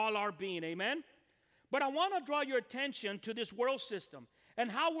with all our being. Amen? But I want to draw your attention to this world system and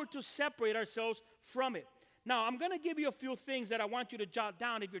how we're to separate ourselves from it. Now, I'm going to give you a few things that I want you to jot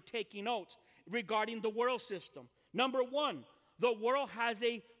down if you're taking notes regarding the world system. Number one, the world has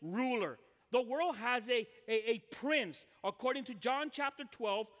a ruler. The world has a prince, according to John chapter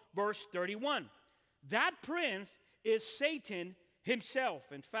 12, verse 31. That prince is Satan himself.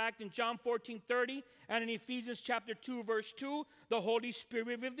 In fact, in John 14:30 and in Ephesians chapter 2, verse 2, the Holy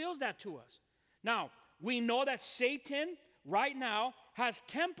Spirit reveals that to us. Now, we know that Satan right now has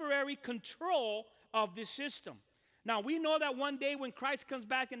temporary control of this system. Now, we know that one day when Christ comes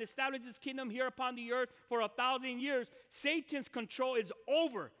back and establishes his kingdom here upon the earth for 1,000 years, Satan's control is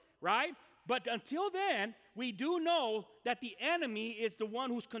over, right? But until then, we do know that the enemy is the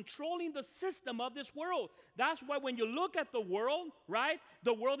one who's controlling the system of this world. That's why when you look at the world, right,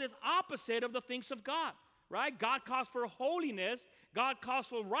 the world is opposite of the things of God, right? God calls for holiness. God calls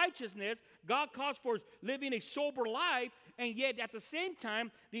for righteousness. God calls for living a sober life. And yet, at the same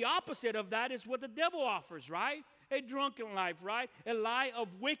time, the opposite of that is what the devil offers, right? A drunken life, right? A life of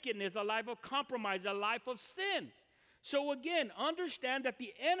wickedness, a life of compromise, a life of sin. So again, understand that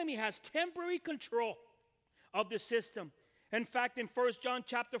the enemy has temporary control of the system. In fact, in 1 John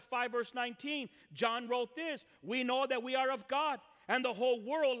chapter 5, verse 19, John wrote this: we know that we are of God, and the whole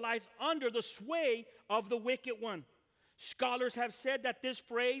world lies under the sway of the wicked one. Scholars have said that this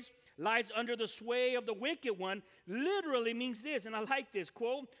phrase, lies under the sway of the wicked one, literally means this, and I like this,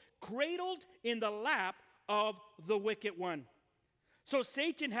 quote, cradled in the lap of the wicked one. So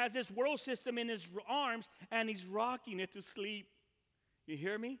Satan has this world system in his arms, and he's rocking it to sleep. You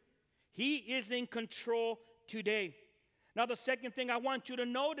hear me? He is in control today. Now, the second thing I want you to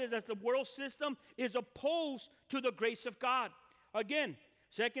notice is that the world system is opposed to the grace of God. Again,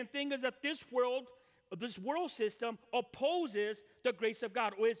 second thing is that this world system opposes the grace of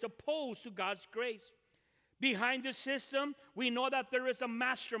God, or is opposed to God's grace. Behind this system, we know that there is a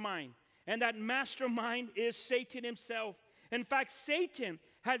mastermind, and that mastermind is Satan himself. In fact, Satan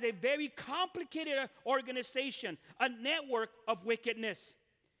has a very complicated organization, a network of wickedness.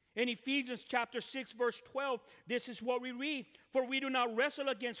 In Ephesians chapter 6, verse 12, this is what we read: for we do not wrestle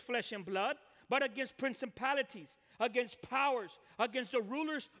against flesh and blood, but against principalities, against powers, against the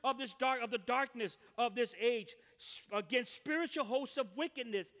rulers of the darkness of this age, against spiritual hosts of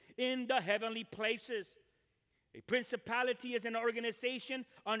wickedness in the heavenly places. A principality is an organization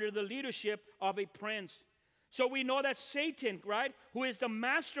under the leadership of a prince. So we know that Satan, right, who is the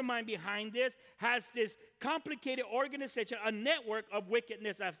mastermind behind this, has this complicated organization, a network of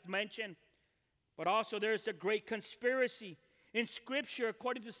wickedness, as mentioned. But also there's a great conspiracy. In Scripture,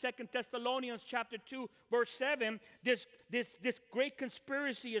 according to 2 Thessalonians chapter 2, verse 7, this great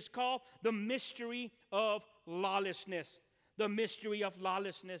conspiracy is called the mystery of lawlessness. The mystery of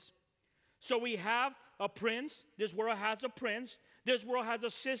lawlessness. So we have a prince. This world has a prince. This world has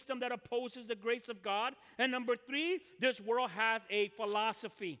a system that opposes the grace of God. And number three, this world has a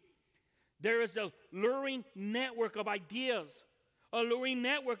philosophy. There is a luring network of ideas, a luring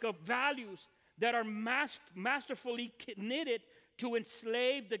network of values that are masterfully knitted to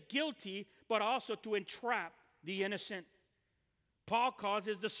enslave the guilty, but also to entrap the innocent. Paul calls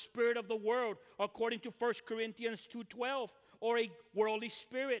it the spirit of the world, according to 1 Corinthians 2:12, or a worldly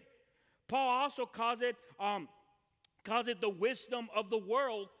spirit. Paul also calls it the wisdom of the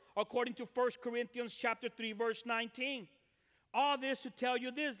world, according to 1 Corinthians chapter 3, verse 19. All this to tell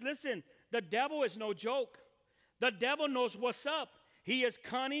you this: listen, the devil is no joke. The devil knows what's up. He is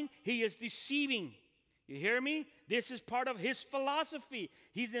cunning. He is deceiving. You hear me? This is part of his philosophy.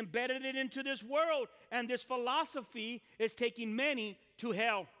 He's embedded it into this world, and this philosophy is taking many to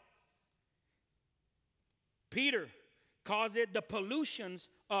hell. Peter calls it the pollutions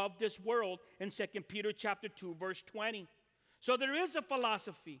of this world in 2 Peter chapter 2, verse 20. So there is a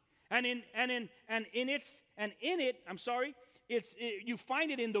philosophy, you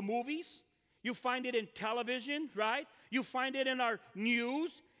find it in the movies, you find it in television, right? You find it in our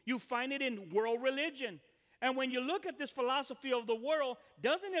news, you find it in world religion. And when you look at this philosophy of the world,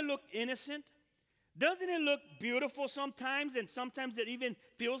 doesn't it look innocent? Doesn't it look beautiful sometimes? And sometimes it even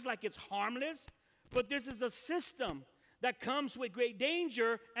feels like it's harmless. But this is a system that comes with great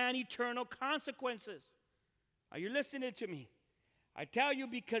danger and eternal consequences. Are you listening to me? I tell you,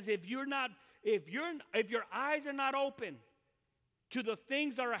 because if your eyes are not open to the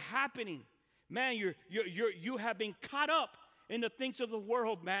things that are happening, man, you have been caught up in the things of the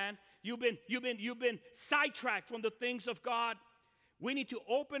world, man. You've been sidetracked from the things of God. We need to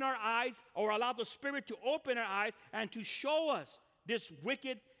open our eyes, or allow the Spirit to open our eyes and to show us this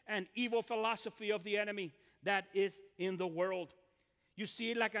wicked and evil philosophy of the enemy that is in the world. You see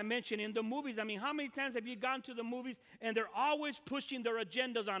it, like I mentioned, in the movies. I mean, how many times have you gone to the movies and they're always pushing their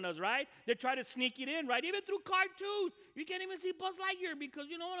agendas on us, right? They try to sneak it in, right? Even through cartoons. You can't even see Buzz Lightyear because,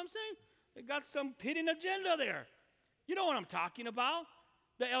 you know what I'm saying? They got some hidden agenda there. You know what I'm talking about?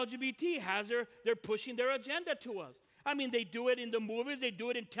 The LGBT they're pushing their agenda to us. I mean, they do it in the movies. They do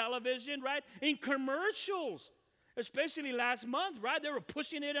it in television, right? In commercials. Especially last month, right? They were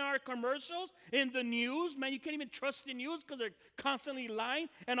pushing it in our commercials, in the news. Man, you can't even trust the news because they're constantly lying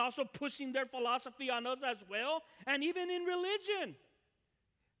and also pushing their philosophy on us as well. And even in religion.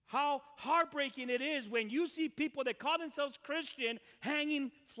 how heartbreaking it is when you see people that call themselves Christian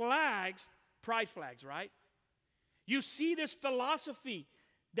hanging flags, pride flags, right? You see this philosophy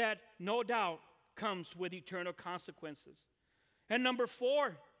that no doubt comes with eternal consequences. And number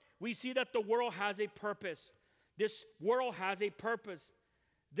 4, we see that the world has a purpose. This world has a purpose.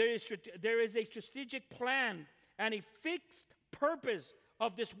 There is a strategic plan and a fixed purpose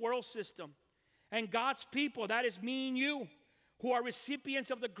of this world system. And God's people, that is me and you, who are recipients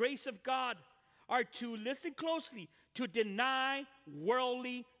of the grace of God, are to, listen closely, to deny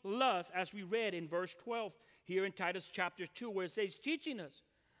worldly lust, as we read in verse 12 here in Titus chapter 2, where it says, teaching us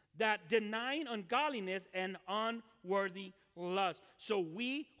that denying ungodliness and unworthy lust. So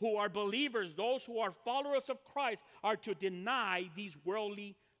we who are believers, those who are followers of Christ, are to deny these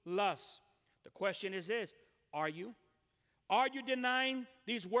worldly lusts. The question is this: are you? Are you denying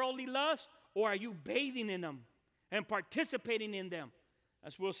these worldly lusts, or are you bathing in them and participating in them?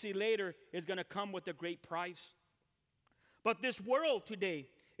 As we'll see later, is going to come with a great price. But this world today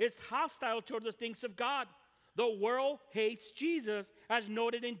is hostile toward the things of God. The world hates Jesus, as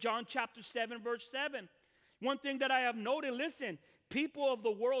noted in John chapter 7, verse 7. One thing that I have noted, listen, people of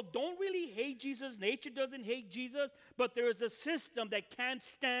the world don't really hate Jesus. Nature doesn't hate Jesus, but there is a system that can't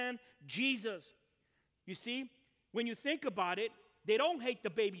stand Jesus. You see, when you think about it, they don't hate the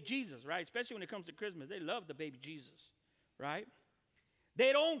baby Jesus, right? Especially when it comes to Christmas. They love the baby Jesus, right?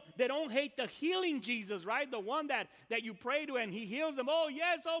 They don't hate the healing Jesus, right? The one that you pray to and he heals them. Oh,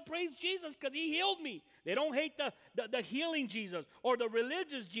 yes, oh, praise Jesus because he healed me. They don't hate the healing Jesus or the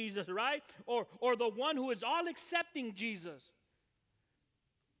religious Jesus, right? Or the one who is all accepting Jesus.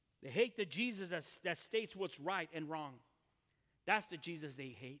 They hate the Jesus that states what's right and wrong. That's the Jesus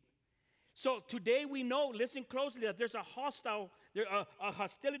they hate. So today we know, listen closely, that there's a hostility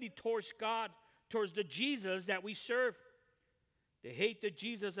towards God, towards the Jesus that we serve. They hate the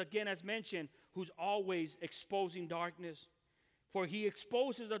Jesus, again, as mentioned, who's always exposing darkness. For he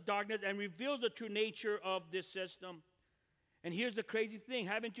exposes the darkness and reveals the true nature of this system. And here's the crazy thing.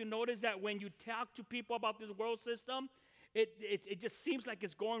 Haven't you noticed that when you talk to people about this world system, it just seems like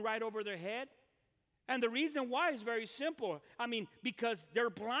it's going right over their head? And the reason why is very simple. I mean, because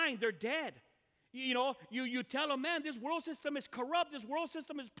they're blind, they're dead. You know, you tell them, man, this world system is corrupt. This world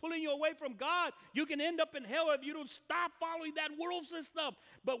system is pulling you away from God. You can end up in hell if you don't stop following that world system.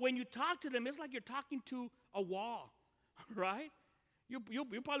 But when you talk to them, it's like you're talking to a wall, right? You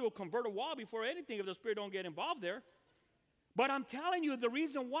probably will convert a wall before anything if the Spirit don't get involved there. But I'm telling you, the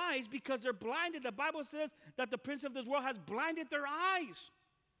reason why is because they're blinded. The Bible says that the prince of this world has blinded their eyes.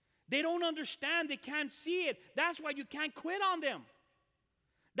 They don't understand. They can't see it. That's why you can't quit on them.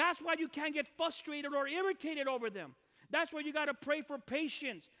 That's why you can't get frustrated or irritated over them. That's why you got to pray for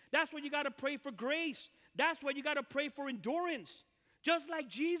patience. That's why you got to pray for grace. That's why you got to pray for endurance. Just like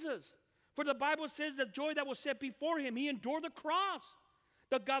Jesus. For the Bible says the joy that was set before him, he endured the cross.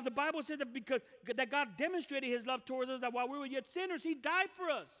 The Bible says that God demonstrated his love towards us, that while we were yet sinners, he died for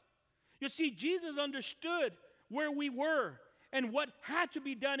us. You see, Jesus understood where we were and what had to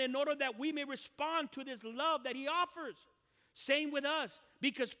be done in order that we may respond to this love that he offers. Same with us.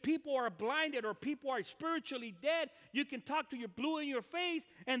 Because people are blinded or people are spiritually dead, you can talk to your blue in your face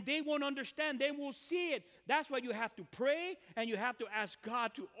and they won't understand. They won't see it. That's why you have to pray and you have to ask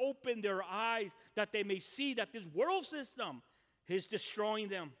God to open their eyes that they may see that this world system is destroying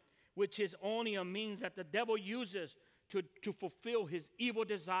them, which is only a means that the devil uses to fulfill his evil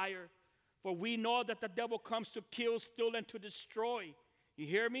desire. For we know that the devil comes to kill, steal, and to destroy. You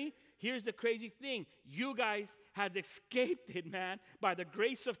hear me? Here's the crazy thing. You guys has escaped it, man, by the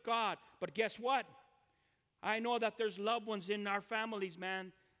grace of God. But guess what? I know that there's loved ones in our families,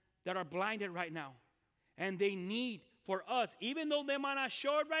 man, that are blinded right now. And they need for us, even though they might not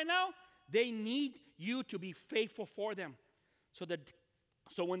show it right now, they need you to be faithful for them.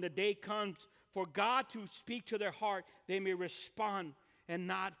 So when the day comes for God to speak to their heart, they may respond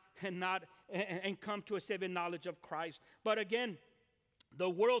and come to a saving knowledge of Christ. But again, the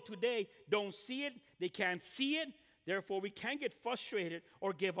world today don't see it. They can't see it. Therefore, we can't get frustrated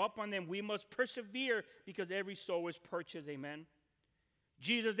or give up on them. We must persevere because every soul is purchased. Amen.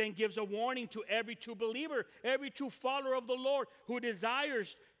 Jesus then gives a warning to every true believer, every true follower of the Lord who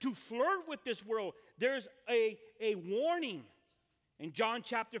desires to flirt with this world. There's a warning. In John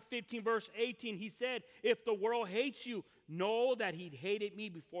chapter 15, verse 18, he said, if the world hates you, know that he hated me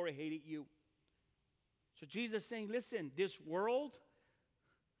before it hated you. So Jesus is saying, listen, this world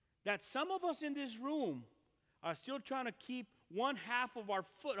that some of us in this room are still trying to keep one half of our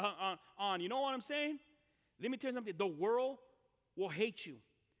foot on. You know what I'm saying? Let me tell you something. The world will hate you.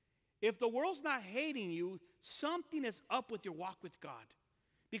 If the world's not hating you, something is up with your walk with God.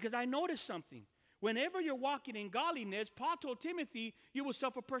 Because I noticed something. Whenever you're walking in godliness, Paul told Timothy, you will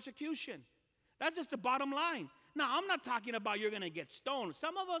suffer persecution. That's just the bottom line. Now, I'm not talking about you're going to get stoned.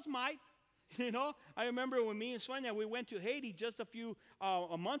 Some of us might. You know, I remember when me and Sonia, we went to Haiti just a few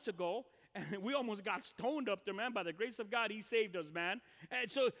months ago, and we almost got stoned up there, man. By the grace of God, he saved us, man.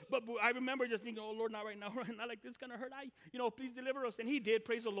 And so, but I remember just thinking, oh, Lord, not right now, not like this is going to hurt. Please deliver us. And he did,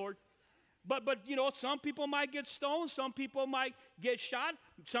 praise the Lord. But some people might get stoned. Some people might get shot.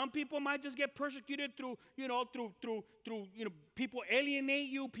 Some people might just get persecuted through people alienate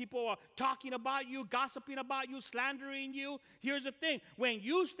you, people are talking about you, gossiping about you, slandering you. Here's the thing. When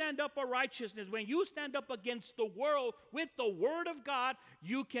you stand up for righteousness, when you stand up against the world with the word of God,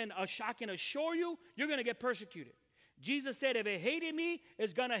 I can assure you, you're going to get persecuted. Jesus said, if it hated me,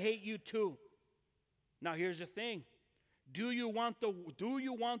 it's going to hate you too. Now, here's the thing. Do you want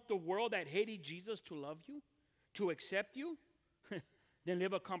the world that hated Jesus to love you, to accept you? Then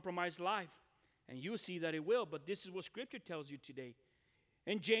live a compromised life. And you see that it will, but this is what Scripture tells you today.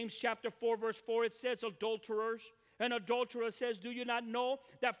 In James chapter 4, verse 4, it says, adulterers and adulterer says, do you not know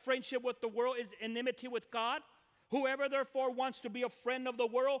that friendship with the world is enmity with God? Whoever therefore wants to be a friend of the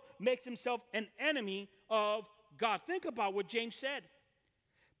world makes himself an enemy of God. Think about what James said.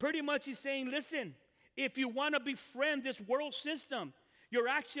 Pretty much he's saying, listen, if you want to befriend this world system, you're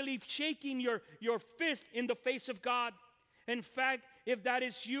actually shaking your fist in the face of God. In fact, if that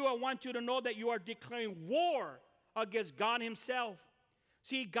is you, I want you to know that you are declaring war against God himself.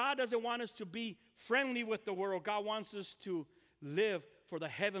 See, God doesn't want us to be friendly with the world. God wants us to live for the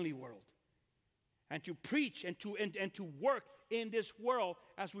heavenly world and to preach and to work in this world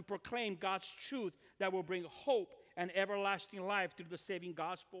as we proclaim God's truth that will bring hope and everlasting life through the saving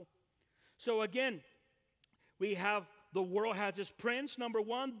gospel. So again, we have the world has its prince, number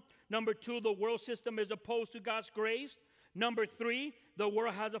one. Number two, the world system is opposed to God's grace. Number three, the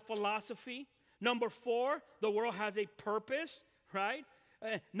world has a philosophy. Number four, the world has a purpose, right?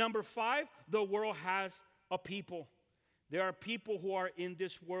 Number five, the world has a people. There are people who are in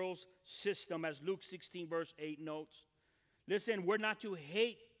this world's system, as Luke 16, verse 8 notes. Listen, we're not to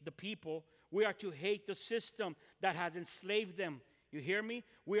hate the people. We are to hate the system that has enslaved them. You hear me?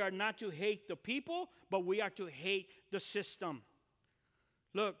 We are not to hate the people, but we are to hate the system.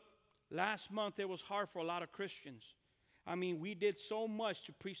 Look, last month it was hard for a lot of Christians. I mean, we did so much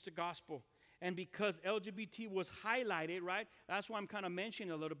to preach the gospel. And because LGBT was highlighted, right? That's why I'm kind of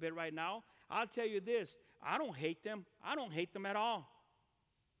mentioning a little bit right now. I'll tell you this. I don't hate them. I don't hate them at all.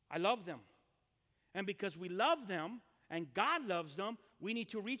 I love them. And because we love them and God loves them, we need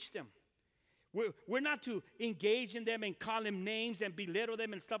to reach them. We're not to engage in them and call them names and belittle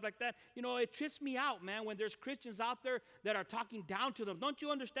them and stuff like that. You know, it trips me out, man, when there's Christians out there that are talking down to them. Don't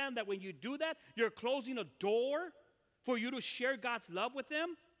you understand that when you do that, you're closing a door for you to share God's love with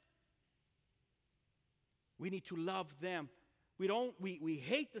them? We need to love them. We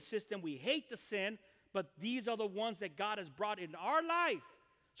hate the system, we hate the sin, but these are the ones that God has brought in our life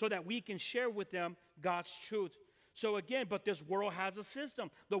so that we can share with them God's truth. So again, but this world has a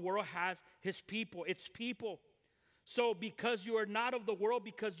system. The world has his people, its people. So because you are not of the world,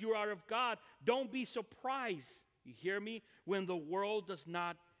 because you are of God, don't be surprised, you hear me, when the world does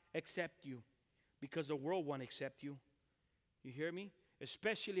not accept you. Because the world won't accept you. You hear me?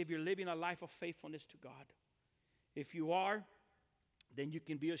 Especially if you're living a life of faithfulness to God. If you are, then you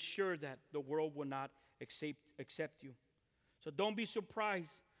can be assured that the world will not accept you. So don't be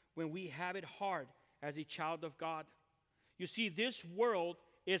surprised when we have it hard as a child of God. You see, this world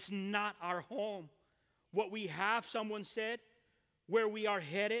is not our home. What we have, someone said, where we are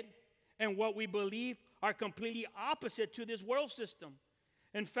headed, and what we believe are completely opposite to this world system.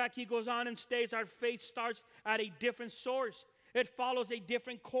 In fact, he goes on and states our faith starts at a different source. It follows a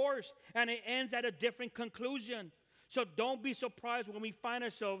different course, and it ends at a different conclusion. So don't be surprised when we find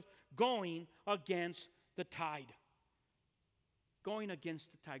ourselves going against the tide. Going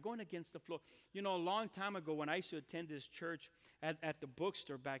against the tide, going against the flow. You know, a long time ago when I used to attend this church at the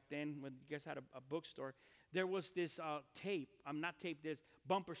bookstore back then, when you guys had a bookstore, there was this this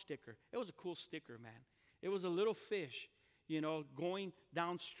bumper sticker. It was a cool sticker, man. It was a little fish, you know, going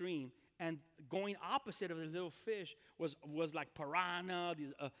downstream. And going opposite of the little fish was like piranha,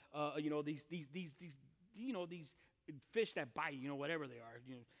 these fish that bite, you know, whatever they are,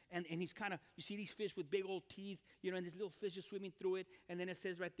 you know. And he's kind of, you see these fish with big old teeth, you know, and this little fish is swimming through it. And then it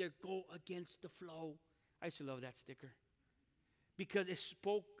says right there, go against the flow. I used to love that sticker because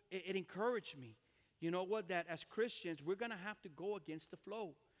it encouraged me. You know what? That as Christians, we're going to have to go against the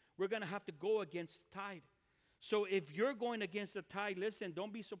flow. We're going to have to go against the tide. So if you're going against the tide, listen,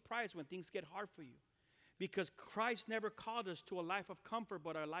 don't be surprised when things get hard for you. because Christ never called us to a life of comfort,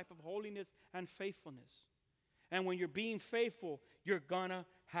 but a life of holiness and faithfulness. And when you're being faithful, you're going to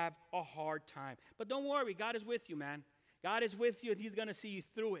have a hard time. But don't worry, God is with you, man. God is with you, and He's going to see you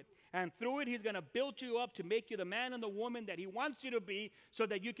through it. And through it, He's going to build you up to make you the man and the woman that He wants you to be, so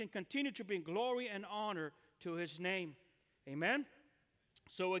that you can continue to bring glory and honor to His name. Amen?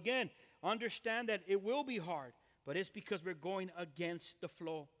 So again, understand that it will be hard, but it's because we're going against the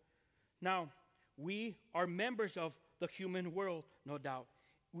flow. Now, we are members of the human world, no doubt.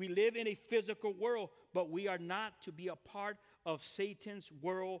 We live in a physical world, but we are not to be a part of Satan's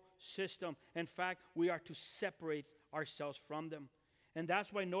world system. In fact, we are to separate ourselves from them. And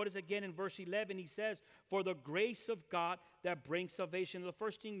that's why, notice again in verse 11, he says, for the grace of God that brings salvation. The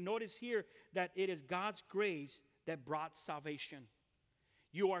first thing, notice here that it is God's grace that brought salvation.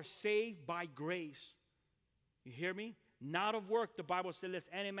 You are saved by grace. You hear me? Not of work, the Bible says, lest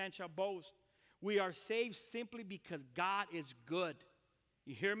any man shall boast. We are saved simply because God is good.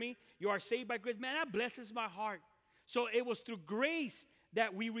 You hear me? You are saved by grace. Man, that blesses my heart. So it was through grace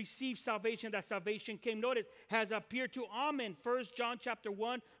that we received salvation, that salvation came. Notice, has appeared to all men. 1 John chapter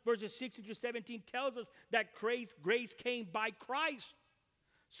 1, verses 16 to 17 tells us that grace came by Christ.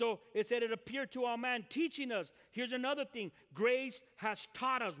 So it said it appeared to all men, teaching us. Here's another thing. Grace has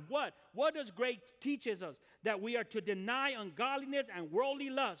taught us what? What does grace teaches us? That we are to deny ungodliness and worldly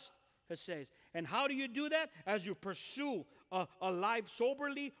lust, it says. And how do you do that? As you pursue a life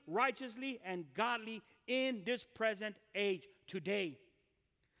soberly, righteously, and godly in this present age, today.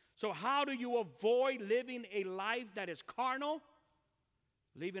 So how do you avoid living a life that is carnal?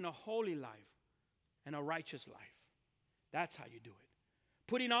 Living a holy life and a righteous life. That's how you do it.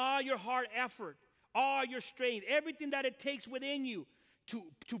 Putting all your hard effort, all your strength, everything that it takes within you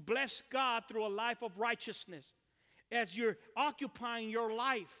to bless God through a life of righteousness. As you're occupying your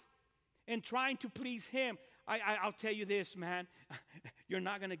life and trying to please Him, I'll tell you this, man. You're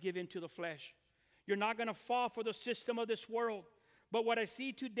not going to give in to the flesh. You're not going to fall for the system of this world. But what I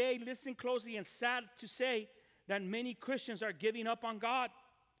see today, listen closely, and sad to say that many Christians are giving up on God.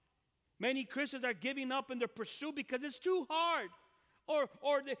 Many Christians are giving up in their pursuit because it's too hard.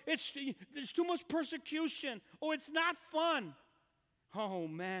 Or there's too much persecution. Or it's not fun. Oh,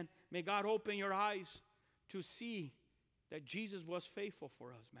 man, may God open your eyes to see that Jesus was faithful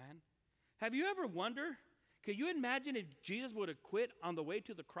for us, man. Have you ever wondered, could you imagine if Jesus would have quit on the way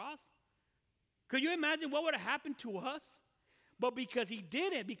to the cross? Could you imagine what would have happened to us? But because He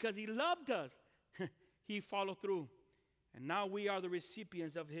didn't, because He loved us, He followed through. And now we are the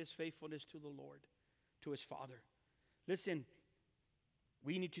recipients of His faithfulness to the Lord, to His Father. Listen,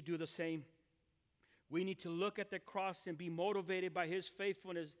 we need to do the same. We need to look at the cross and be motivated by His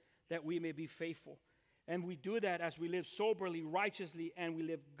faithfulness that we may be faithful. And we do that as we live soberly, righteously, and we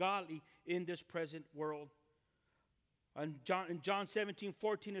live godly in this present world. In John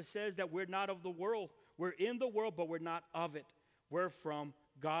 17:14, it says that we're not of the world. We're in the world, but we're not of it. We're from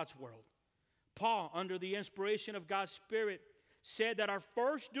God's world. Paul, under the inspiration of God's Spirit, said that our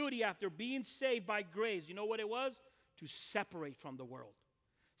first duty after being saved by grace, you know what it was? To separate from the world.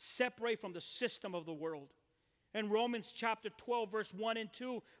 Separate from the system of the world. In Romans chapter 12, verse 1 and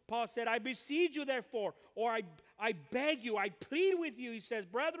 2, Paul said, I beseech you therefore, or I beg you, I plead with you, he says,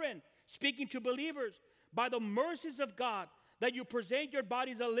 brethren, speaking to believers, by the mercies of God, that you present your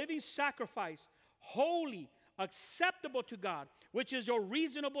bodies a living sacrifice, holy, acceptable to God, which is your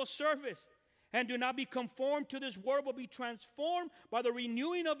reasonable service. And do not be conformed to this world, but be transformed by the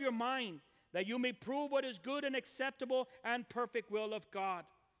renewing of your mind, that you may prove what is good and acceptable and perfect will of God.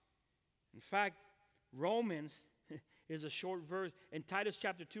 In fact, Romans is a short verse. In Titus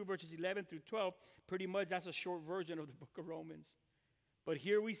chapter 2, verses 11 through 12, pretty much that's a short version of the book of Romans. But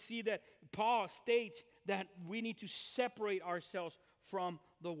here we see that Paul states that we need to separate ourselves from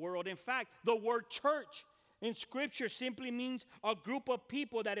the world. In fact, the word church in Scripture simply means a group of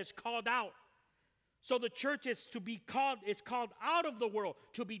people that is called out. So the church is called out of the world,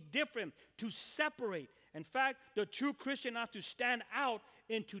 to be different, to separate. In fact, the true Christian ought to stand out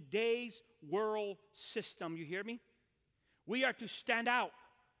in today's world system. You hear me? We are to stand out.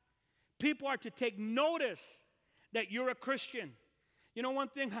 People are to take notice that you're a Christian. You know one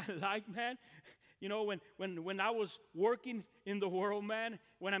thing I like, man? You know, when I was working in the world, man,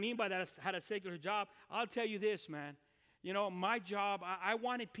 what I mean by that, I had a secular job. I'll tell you this, man. You know, my job, I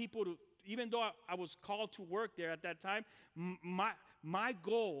wanted people to, even though I was called to work there at that time, my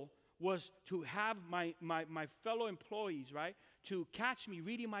goal was to have my fellow employees, right, to catch me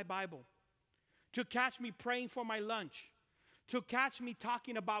reading my Bible, to catch me praying for my lunch, to catch me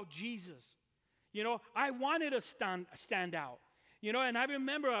talking about Jesus. You know, I wanted to stand out. You know, and I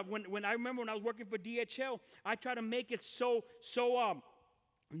remember when I was working for DHL, I tried to make it so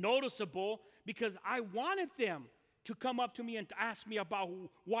noticeable because I wanted them to come up to me and to ask me about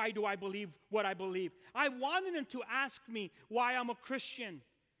why do I believe what I believe. I wanted them to ask me why I'm a Christian.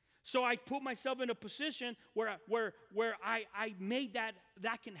 So I put myself in a position where I made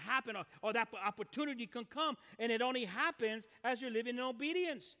that can happen, or that opportunity can come, and it only happens as you're living in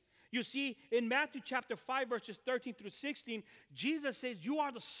obedience. You see, in Matthew chapter 5, verses 13 through 16, Jesus says, you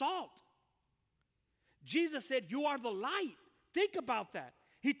are the salt. Jesus said, you are the light. Think about that.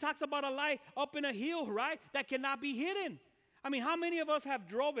 He talks about a light up in a hill, right, that cannot be hidden. I mean, how many of us have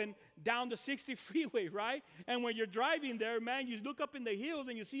driven down the 60 freeway, right? And when you're driving there, man, you look up in the hills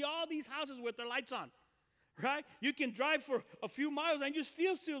and you see all these houses with their lights on, right? You can drive for a few miles and you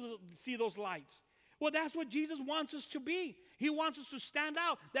still see those lights. Well, that's what Jesus wants us to be. He wants us to stand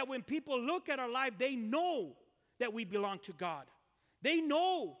out, that when people look at our life, they know that we belong to God. They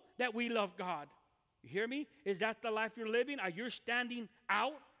know that we love God. You hear me? Is that the life you're living? Are you standing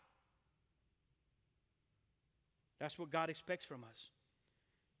out? That's what God expects from us.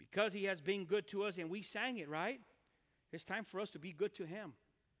 Because He has been good to us, and we sang it, right? It's time for us to be good to Him.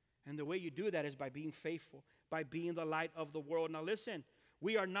 And the way you do that is by being faithful, by being the light of the world. Now listen,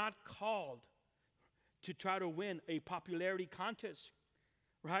 we are not called to try to win a popularity contest,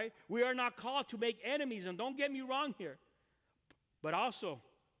 right? We are not called to make enemies, and don't get me wrong here. But also,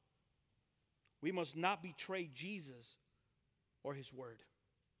 we must not betray Jesus or His word.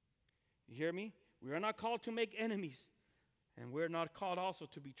 You hear me? We are not called to make enemies, and we're not called also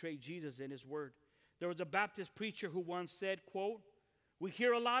to betray Jesus and His word. There was a Baptist preacher who once said, quote, we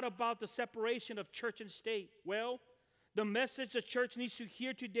hear a lot about the separation of church and state. Well, the message the church needs to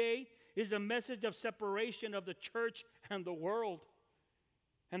hear today is a message of separation of the church and the world.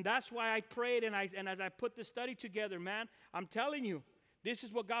 And that's why I prayed, and as I put this study together, man, I'm telling you, this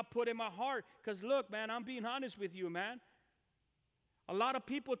is what God put in my heart. Because look, man, I'm being honest with you, man. A lot of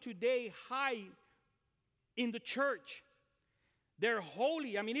people today hide in the church. They're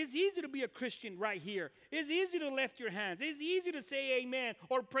holy. I mean, it's easy to be a Christian right here. It's easy to lift your hands. It's easy to say amen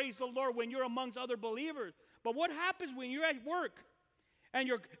or praise the Lord when you're amongst other believers. But what happens when you're at work and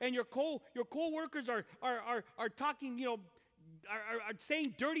your co-workers are talking, you know, are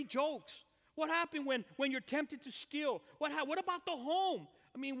saying dirty jokes? What happened when you're tempted to steal? What about the home?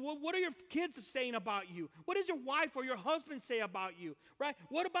 I mean, what are your kids saying about you? What does your wife or your husband say about you, right?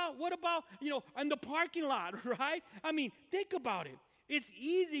 What about, you know, in the parking lot, right? I mean, think about it. It's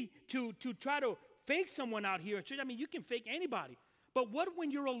easy to try to fake someone out here at church. I mean, you can fake anybody. But what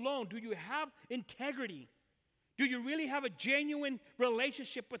when you're alone? Do you have integrity? Do you really have a genuine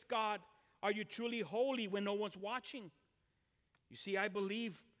relationship with God? Are you truly holy when no one's watching? You see, I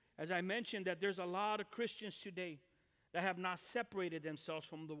believe, as I mentioned, that there's a lot of Christians today that have not separated themselves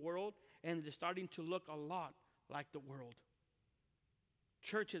from the world, and they're starting to look a lot like the world.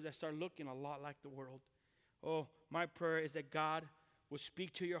 Churches that start looking a lot like the world. Oh, my prayer is that God will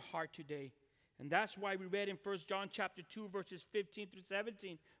speak to your heart today. And that's why we read in 1 John chapter 2, verses 15 through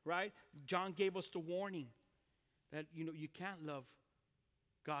 17, right? John gave us the warning that, you know, you can't love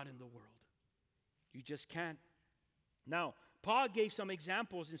God in the world. You just can't. Now, Paul gave some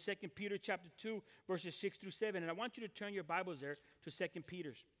examples in 2 Peter chapter 2, verses 6 through 7. And I want you to turn your Bibles there to 2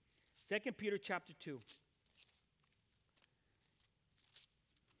 Peter. 2 Peter chapter 2.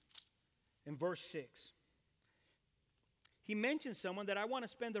 In verse 6. He mentions someone that I want to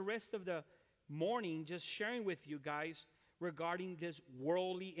spend the rest of the morning just sharing with you guys regarding this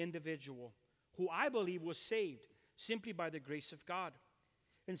worldly individual who I believe was saved simply by the grace of God.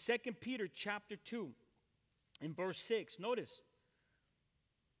 In 2 Peter chapter 2, in verse 6, notice,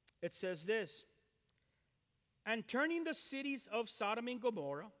 it says this, and turning the cities of Sodom and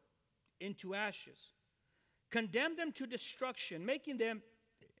Gomorrah into ashes, condemned them to destruction, making them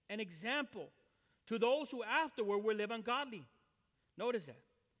an example to those who afterward will live ungodly. Notice that.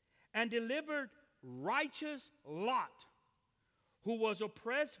 And delivered righteous Lot, who was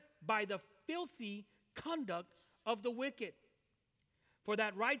oppressed by the filthy conduct of the wicked. For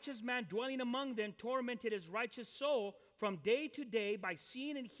that righteous man dwelling among them tormented his righteous soul from day to day by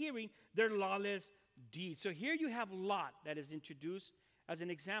seeing and hearing their lawless deeds. So here you have Lot that is introduced as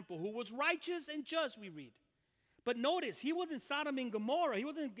an example, who was righteous and just, we read. But notice, he was in Sodom and Gomorrah. He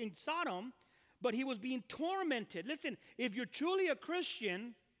wasn't in Sodom, but he was being tormented. Listen, if you're truly a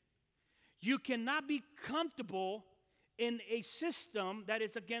Christian, you cannot be comfortable in a system that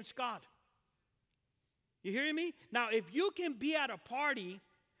is against God. You hearing me? Now, if you can be at a party,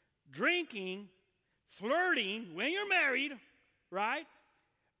 drinking, flirting when you're married, right?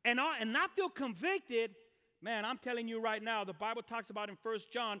 And not feel convicted, Man, I'm telling you right now, the Bible talks about in 1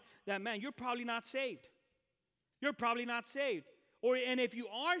 John that, man, you're probably not saved. You're probably not saved. And if you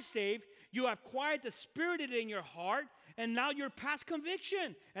are saved, you have quieted the Spirit in your heart, and now you're past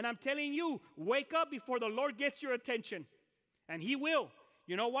conviction. And I'm telling you, wake up before the Lord gets your attention. And He will.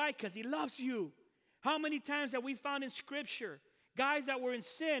 You know why? Because He loves you. How many times have we found in Scripture guys that were in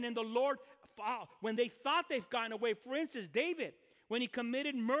sin and the Lord, when they thought they've gotten away? For instance, David, when he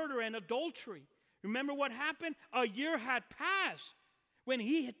committed murder and adultery. Remember what happened? A year had passed when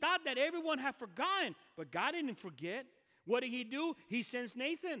he thought that everyone had forgotten. But God didn't forget. What did He do? He sends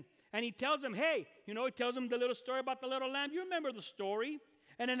Nathan. And he tells him, hey, he tells him the little story about the little lamb. You remember the story.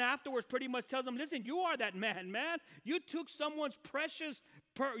 And then afterwards pretty much tells him, listen, you are that man. You took someone's precious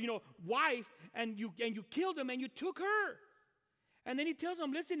wife and you killed him and you took her. And then he tells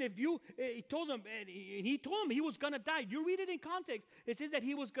him, listen, he told him he was going to die. You read it in context. It says that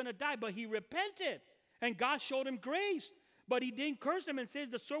he was going to die, but he repented. And God showed him grace. But He didn't curse him and says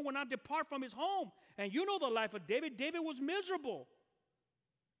the sword will not depart from his home. And you know the life of David. David was miserable.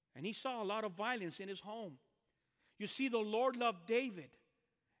 And he saw a lot of violence in his home. You see, the Lord loved David.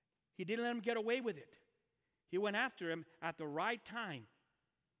 He didn't let him get away with it. He went after him at the right time.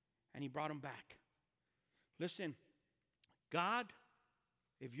 And He brought him back. Listen, God,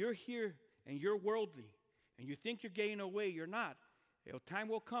 if you're here and you're worldly and you think you're getting away, you're not. Time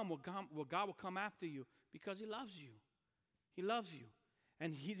will come where God will come after you because He loves you. He loves you.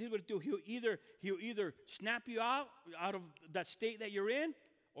 And He's able to do. He'll either snap you out of that state that you're in,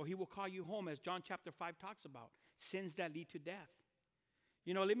 or He will call you home, as John chapter 5 talks about. Sins that lead to death.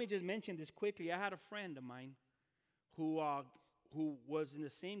 Let me just mention this quickly. I had a friend of mine who was in the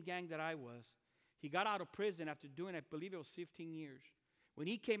same gang that I was. He got out of prison after doing, I believe it was 15 years. When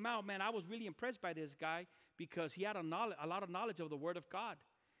he came out, man, I was really impressed by this guy because he had a lot of knowledge of the Word of God.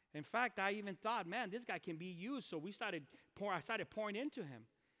 In fact, I even thought, man, this guy can be used. So I started pouring into him.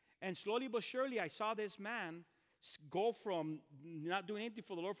 And slowly but surely, I saw this man go from not doing anything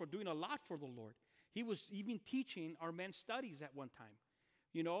for the Lord for doing a lot for the Lord. He was even teaching our men's studies at one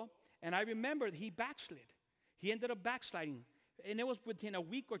time, And I remember he backslid. He ended up backsliding. And it was within a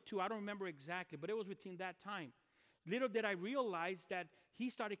week or two. I don't remember exactly, but it was within that time. Little did I realize that he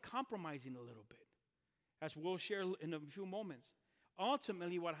started compromising a little bit, as we'll share in a few moments.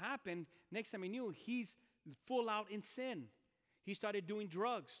 Ultimately, what happened, next time I knew, he's full out in sin. He started doing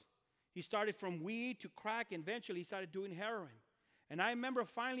drugs. He started from weed to crack, and eventually he started doing heroin. And I remember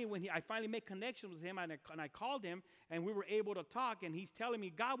finally when I finally made connections with him, and I called him, and we were able to talk, and he's telling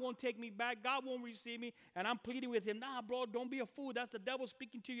me, God won't take me back, God won't receive me, and I'm pleading with him, nah, bro, don't be a fool. That's the devil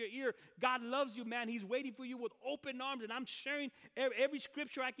speaking to your ear. God loves you, man. He's waiting for you with open arms, and I'm sharing every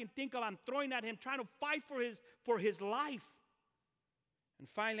scripture I can think of. I'm throwing at him, trying to fight for his life. And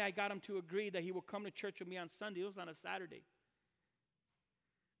finally, I got him to agree that he would come to church with me on Sunday. It was on a Saturday.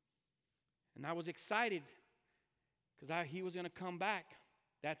 And I was excited because he was going to come back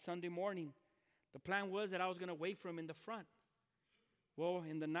that Sunday morning. The plan was that I was going to wait for him in the front. Well,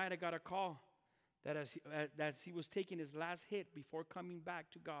 in the night, I got a call that as he was taking his last hit before coming back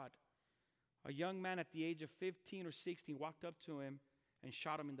to God, a young man at the age of 15 or 16 walked up to him and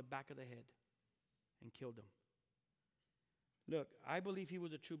shot him in the back of the head and killed him. Look, I believe he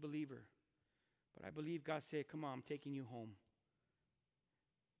was a true believer, but I believe God said, come on, I'm taking you home.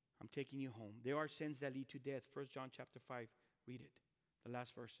 I'm taking you home. There are sins that lead to death. 1 John chapter 5, read it, the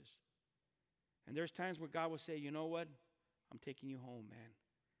last verses. And there's times where God will say, you know what? I'm taking you home, man.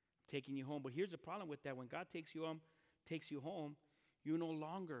 I'm taking you home. But here's the problem with that. When God takes you home, you no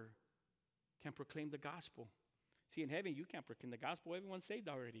longer can proclaim the gospel. See, in heaven, you can't proclaim the gospel. Everyone's saved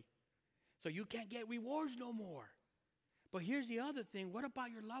already. So you can't get rewards no more. But here's the other thing. What about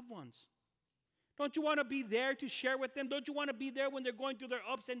your loved ones? Don't you want to be there to share with them? Don't you want to be there when they're going through their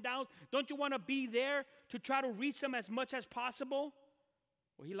ups and downs? Don't you want to be there to try to reach them as much as possible?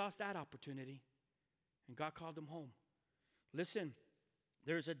 Well, he lost that opportunity, and God called him home. Listen,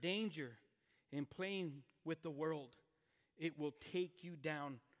 there's a danger in playing with the world. It will take you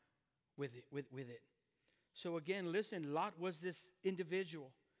down with it. So again, listen, Lot was this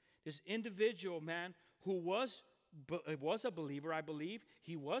individual, man, who was a believer, I believe.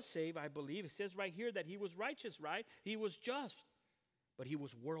 He was saved, I believe. It says right here that he was righteous, right? He was just, but he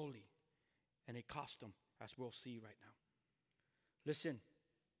was worldly, and it cost him, as we'll see right now. Listen,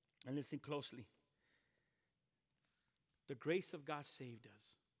 and listen closely. The grace of God saved us,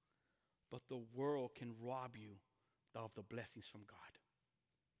 but the world can rob you of the blessings from God.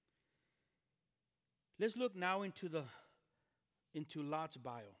 Let's look now into Lot's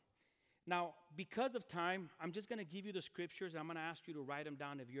bio. Now, because of time, I'm just going to give you the scriptures. I'm going to ask you to write them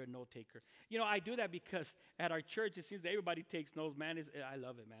down if you're a note taker. You know, I do that because at our church, it seems that everybody takes notes. Man, I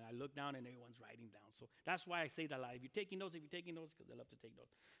love it, man. I look down and everyone's writing down. So that's why I say that a lot. If you're taking notes, because they love to take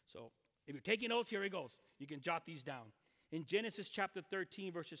notes. So if you're taking notes, here it goes. You can jot these down. In Genesis chapter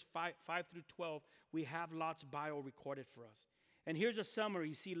 13, verses 5 through 12, we have Lot's bio recorded for us. And here's a summary.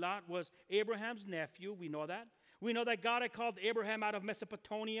 You see, Lot was Abraham's nephew. We know that. We know that God had called Abraham out of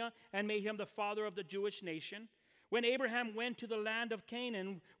Mesopotamia and made him the father of the Jewish nation. When Abraham went to the land of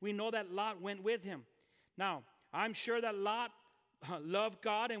Canaan, we know that Lot went with him. Now, I'm sure that Lot loved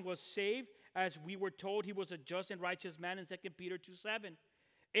God and was saved, as we were told he was a just and righteous man in 2 Peter 2:7.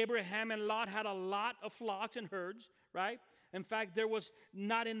 Abraham and Lot had a lot of flocks and herds, right? In fact, there was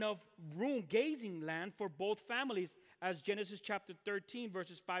not enough room, grazing land, for both families, as Genesis chapter 13,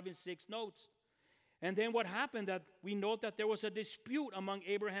 verses 5 and 6 notes. And then what happened, that we note that there was a dispute among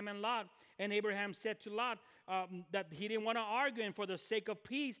Abraham and Lot. And Abraham said to Lot that he didn't want to argue, and for the sake of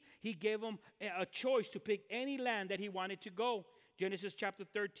peace, he gave him a choice to pick any land that he wanted to go. Genesis chapter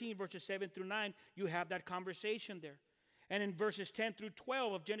 13, verses 7 through 9, you have that conversation there. And in verses 10 through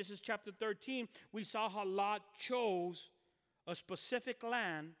 12 of Genesis chapter 13, we saw how Lot chose a specific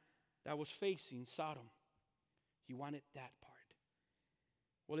land that was facing Sodom. He wanted that part.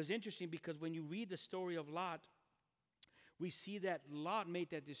 Well, it's interesting because when you read the story of Lot, we see that Lot made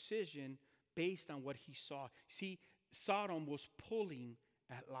that decision based on what he saw. See, Sodom was pulling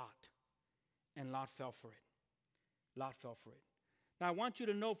at Lot, and Lot fell for it. Lot fell for it. Now, I want you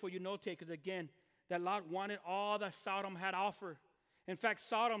to know, for your note takers again, that Lot wanted all that Sodom had offered. In fact,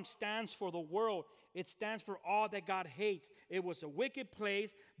 Sodom stands for the world. It stands for all that God hates. It was a wicked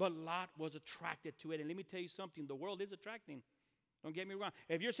place, but Lot was attracted to it. And let me tell you something, the world is attracting. Don't get me wrong.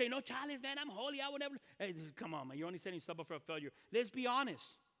 If you're saying, no, Charlie, man, I'm holy, I would never. Hey, come on, man, you're only setting yourself up for a failure. Let's be honest.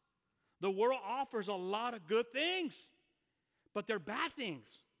 The world offers a lot of good things, but they're bad things.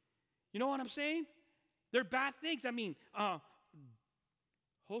 You know what I'm saying? They're bad things. I mean,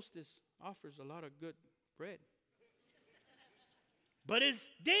 Hostess offers a lot of good bread. But it's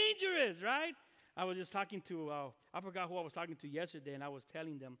dangerous, right? I was just talking to, I forgot who I was talking to yesterday, and I was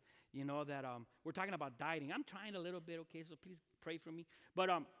telling them, you know, that we're talking about dieting. I'm trying a little bit, okay, so please pray for me. But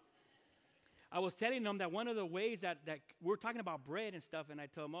I was telling them that one of the ways that we're talking about bread and stuff, and I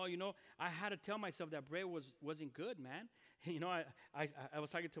told them, oh, you know, I had to tell myself that bread wasn't good, man. You know, I was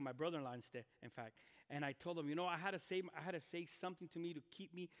talking to my brother-in-law instead, in fact, and I told him, you know, I had to say something to me to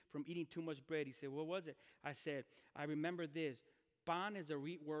keep me from eating too much bread. He said, what was it? I said, I remember this. Pan is a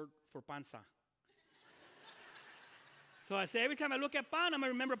root word for panza. So I say, every time I look at pan, I'm going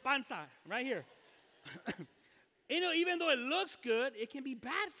to remember panza, right here. You know, even though it looks good, it can be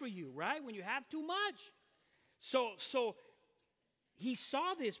bad for you, right, when you have too much. So he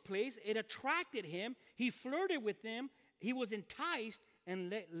saw this place. It attracted him. He flirted with them. He was enticed,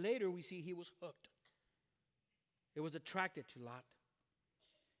 and later we see he was hooked. It was attracted to Lot,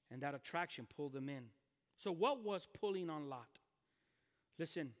 and that attraction pulled them in. So what was pulling on Lot?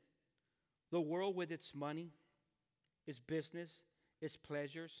 Listen, the world with its money, its business, its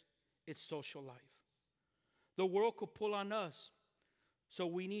pleasures, its social life. The world could pull on us, so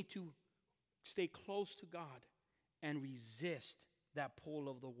we need to stay close to God and resist that pull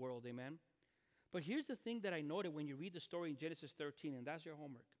of the world, amen? But here's the thing that I noted when you read the story in Genesis 13, and that's your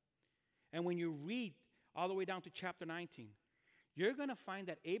homework. And when you read all the way down to chapter 19, you're going to find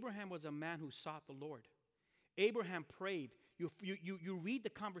that Abraham was a man who sought the Lord. Abraham prayed. You read the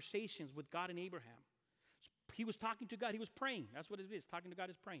conversations with God and Abraham. He was talking to God. He was praying. That's what it is. Talking to God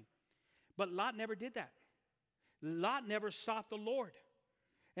is praying. But Lot never did that. Lot never sought the Lord.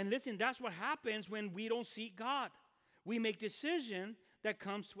 And listen, that's what happens when we don't seek God. We make decisions that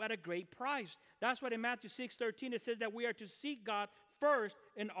comes at a great price. That's what in Matthew 6:13 it says that we are to seek God first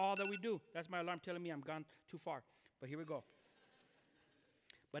in all that we do. That's my alarm telling me I'm gone too far. But here we go.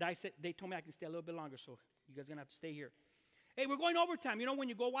 But they told me I can stay a little bit longer, so you guys are going to have to stay here. Hey, we're going overtime. You know, when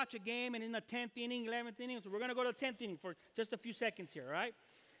you go watch a game and in the 10th inning, 11th inning, so we're going to go to the 10th inning for just a few seconds here, all right?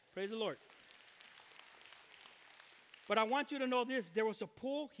 Praise the Lord. But I want you to know this. There was a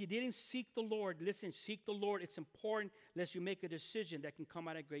pull. He didn't seek the Lord. Listen, seek the Lord. It's important lest you make a decision that can come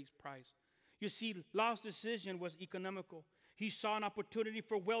at a great price. You see, Lot's decision was economical. He saw an opportunity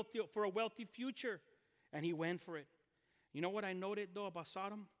for a wealthy future, and he went for it. You know what I noted, though, about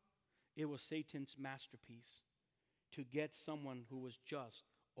Sodom? It was Satan's masterpiece to get someone who was just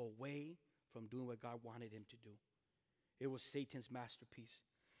away from doing what God wanted him to do. It was Satan's masterpiece.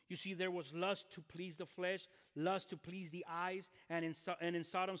 You see, there was lust to please the flesh, lust to please the eyes, and in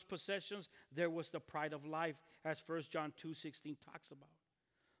Sodom's possessions, there was the pride of life, as 1 John 2:16 talks about.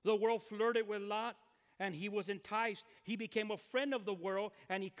 The world flirted with Lot, and he was enticed. He became a friend of the world,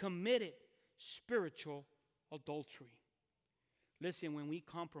 and he committed spiritual adultery. Listen, when we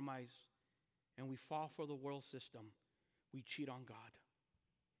compromise and we fall for the world system, we cheat on God.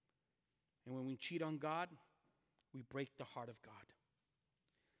 And when we cheat on God, we break the heart of God.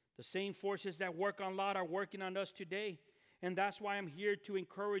 The same forces that work on Lot are working on us today. And that's why I'm here to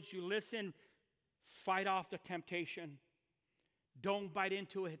encourage you. Listen, fight off the temptation. Don't bite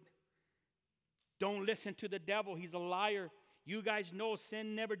into it. Don't listen to the devil. He's a liar. You guys know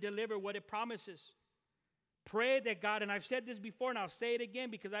sin never delivers what it promises. Pray that God, and I've said this before and I'll say it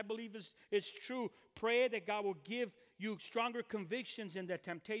again because I believe it's true. Pray that God will give you stronger convictions in the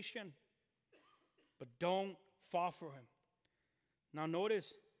temptation. But don't fall for him. Now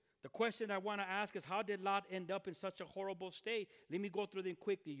notice, the question I want to ask is, how did Lot end up in such a horrible state? Let me go through them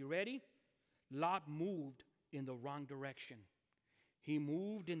quickly. You ready? Lot moved in the wrong direction. He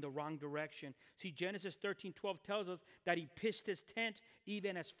moved in the wrong direction. See, Genesis 13:12 tells us that he pitched his tent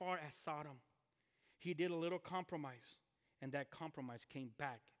even as far as Sodom. He did a little compromise, and that compromise came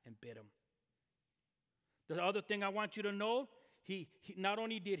back and bit him. The other thing I want you to know, he not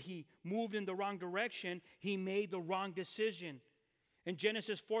only did he move in the wrong direction, he made the wrong decision. In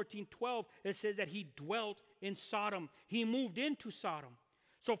Genesis 14:12, it says that he dwelt in Sodom. He moved into Sodom.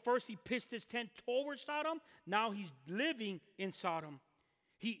 So first he pitched his tent towards Sodom. Now he's living in Sodom.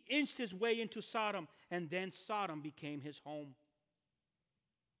 He inched his way into Sodom, and then Sodom became his home.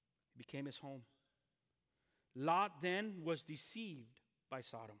 It became his home. Lot then was deceived by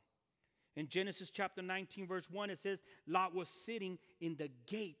Sodom. In Genesis chapter 19, verse 1, it says Lot was sitting in the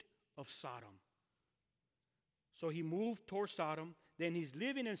gate of Sodom. So he moved towards Sodom, then he's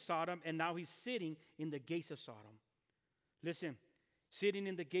living in Sodom, and now he's sitting in the gates of Sodom. Listen, sitting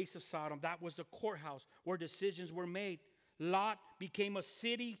in the gates of Sodom, that was the courthouse where decisions were made. Lot became a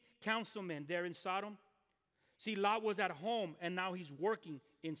city councilman there in Sodom. See, Lot was at home, and now he's working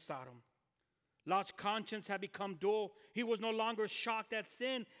in Sodom. Lot's conscience had become dull. He was no longer shocked at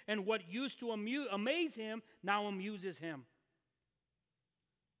sin, and what used to amaze him now amuses him.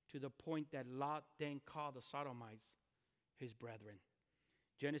 To the point that Lot then called the Sodomites his brethren.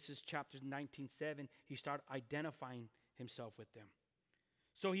 Genesis chapter 19:7, he started identifying himself with them.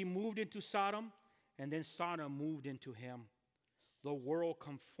 So he moved into Sodom, and then Sodom moved into him. The world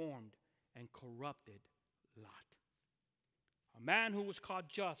conformed and corrupted Lot. A man who was called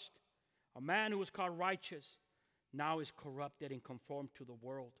just, a man who was called righteous, now is corrupted and conformed to the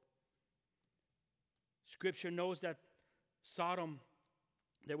world. Scripture knows that Sodom,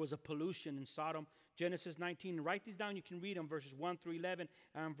 there was a pollution in Sodom. Genesis 19, write these down, you can read them, verses 1 through 11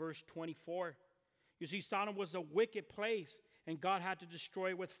 and verse 24. You see, Sodom was a wicked place, and God had to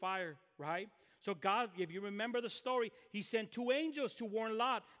destroy it with fire, right? So God, if you remember the story, he sent two angels to warn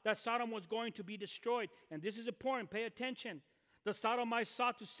Lot that Sodom was going to be destroyed. And this is important, pay attention. The Sodomites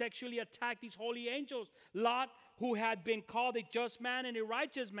sought to sexually attack these holy angels. Lot, who had been called a just man and a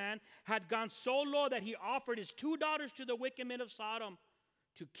righteous man, had gone so low that he offered his two daughters to the wicked men of Sodom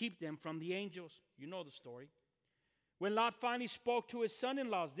to keep them from the angels. You know the story. When Lot finally spoke to his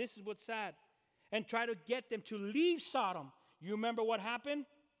son-in-laws, this is what's sad, and tried to get them to leave Sodom, you remember what happened?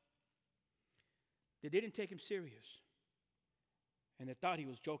 They didn't take him serious, and they thought he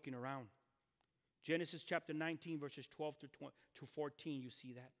was joking around. Genesis chapter 19, verses 12 to 14, you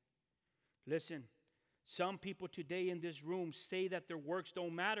see that. Listen, some people today in this room say that their works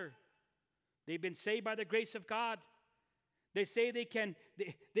don't matter. They've been saved by the grace of God. They say they can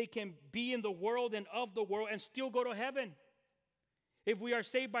be in the world and of the world and still go to heaven. If we are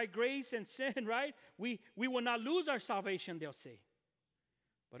saved by grace and sin, right, we will not lose our salvation, they'll say.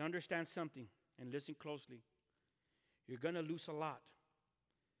 But understand something, and listen closely. You're going to lose a lot.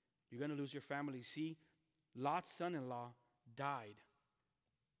 You're going to lose your family. See, Lot's son-in-law died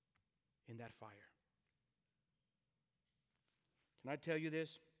in that fire. Can I tell you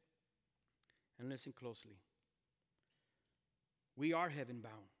this? And listen closely. We are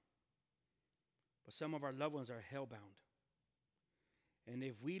heaven-bound, but some of our loved ones are hell-bound. And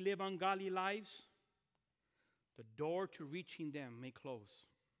if we live ungodly lives, the door to reaching them may close.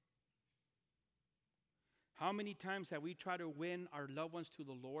 How many times have we tried to win our loved ones to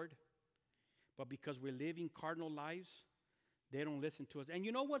the Lord, but because we're living cardinal lives, they don't listen to us? And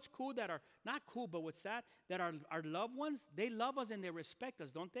you know what's cool? That are not cool, but what's sad? That our loved ones, they love us and they respect us,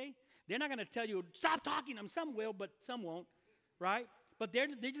 don't they? They're not going to tell you, stop talking to them. Some will, but some won't, right? But they're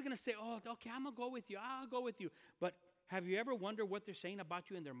just going to say, oh, okay, I'm going to go with you. I'll go with you. But have you ever wondered what they're saying about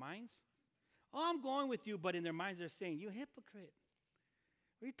you in their minds? Oh, I'm going with you, but in their minds they're saying, you hypocrite.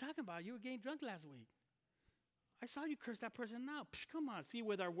 What are you talking about? You were getting drunk last week. I saw you curse that person out. Psh, come on. See,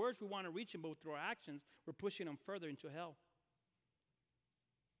 with our words, we want to reach them, but through our actions, we're pushing them further into hell.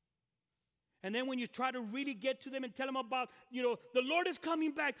 And then when you try to really get to them and tell them about, the Lord is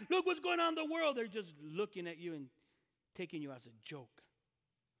coming back. Look what's going on in the world. They're just looking at you and taking you as a joke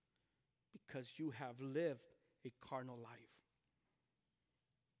because you have lived a carnal life.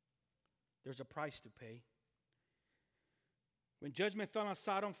 There's a price to pay. When judgment fell on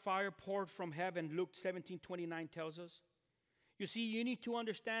Sodom, fire poured from heaven, Luke 17:29 tells us. You see, you need to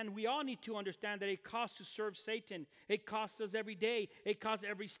understand, we all need to understand that it costs to serve Satan. It costs us every day. It costs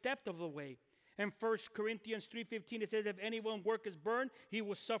every step of the way. In 1 Corinthians 3:15, it says, if anyone's work is burned, he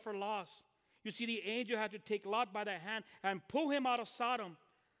will suffer loss. You see, the angel had to take Lot by the hand and pull him out of Sodom.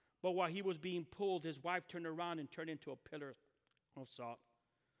 But while he was being pulled, his wife turned around and turned into a pillar of salt.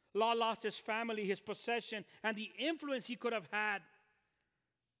 Lot lost his family, his possession, and the influence he could have had.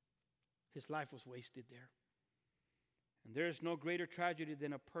 His life was wasted there. And there is no greater tragedy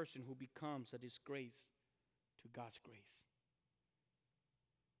than a person who becomes a disgrace to God's grace.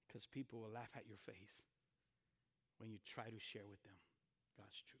 Because people will laugh at your face when you try to share with them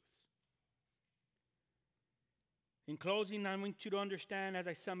God's truth. In closing, I want you to understand, as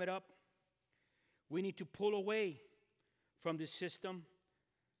I sum it up, we need to pull away from this system,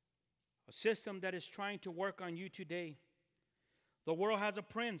 a system that is trying to work on you today. The world has a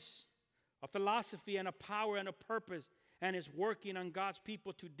prince, a philosophy, and a power and a purpose, and is working on God's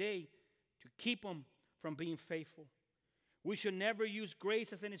people today to keep them from being faithful. We should never use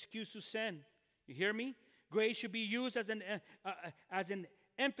grace as an excuse to sin. You hear me? Grace should be used as an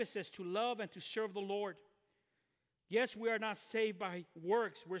emphasis to love and to serve the Lord. Yes, we are not saved by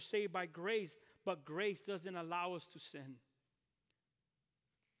works. We're saved by grace. But grace doesn't allow us to sin.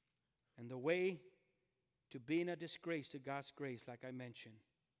 And the way to being a disgrace to God's grace, like I mentioned,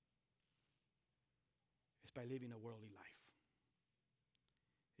 is by living a worldly life.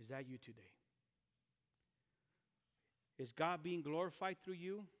 Is that you today? Is God being glorified through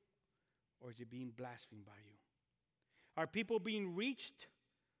you, or is it being blasphemed by you? Are people being reached,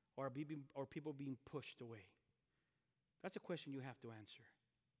 or are people being pushed away? That's a question you have to answer.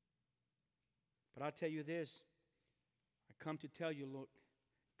 But I'll tell you this. I come to tell you, look,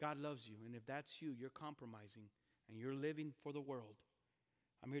 God loves you. And if that's you, you're compromising, and you're living for the world.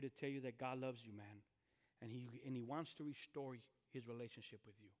 I'm here to tell you that God loves you, man. And He wants to restore His relationship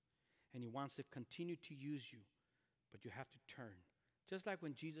with you. And He wants to continue to use you. But you have to turn. Just like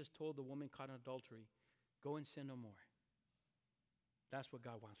when Jesus told the woman caught in adultery, go and sin no more. That's what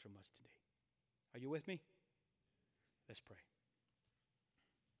God wants from us today. Are you with me? Let's pray.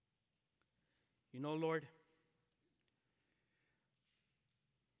 You know, Lord,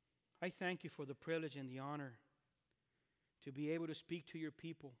 I thank you for the privilege and the honor to be able to speak to your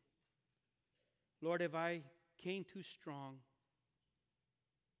people. Lord, if I came too strong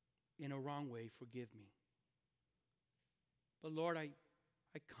in a wrong way, forgive me. But Lord, I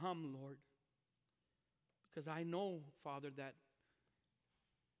come, Lord, because I know, Father, that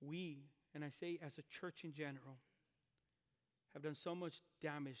we, and I say as a church in general, have done so much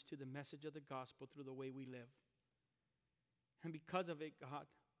damage to the message of the gospel through the way we live. And because of it, God,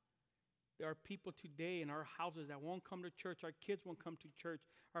 there are people today in our houses that won't come to church. Our kids won't come to church.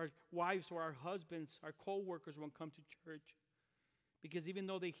 Our wives or our husbands, our co-workers won't come to church. Because even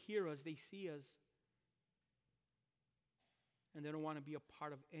though they hear us, they see us. And they don't want to be a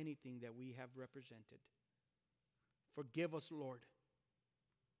part of anything that we have represented. Forgive us, Lord,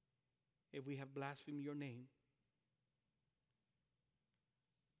 if we have blasphemed your name.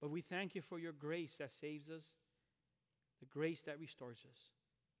 But we thank you for your grace that saves us, the grace that restores us,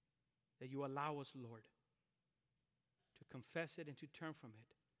 that you allow us, Lord, to confess it and to turn from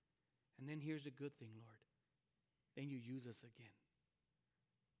it. And then here's the good thing, Lord. Then you use us again.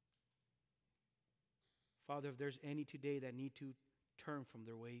 Father, if there's any today that need to turn from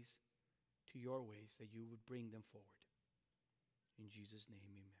their ways to your ways, that you would bring them forward. In Jesus' name,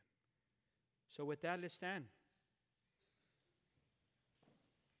 amen. So with that, let's stand.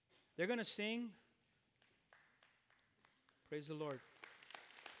 They're going to sing. Praise the Lord.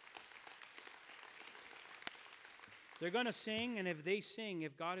 They're going to sing, and if they sing,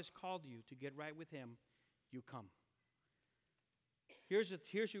 if God has called you to get right with Him, you come. Here's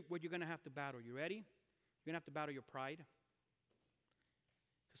what you're going to have to battle. You ready? You're going to have to battle your pride.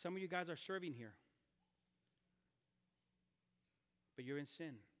 Because some of you guys are serving here. But you're in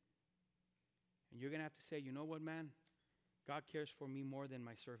sin. And you're going to have to say, you know what, man? God cares for me more than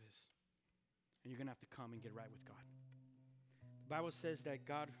my service. And you're going to have to come and get right with God. The Bible says that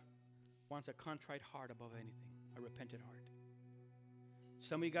God wants a contrite heart above anything, a repentant heart.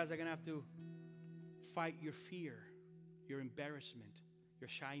 Some of you guys are going to have to fight your fear, your embarrassment, your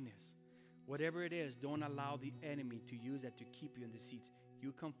shyness. Whatever it is, don't allow the enemy to use that to keep you in the seats.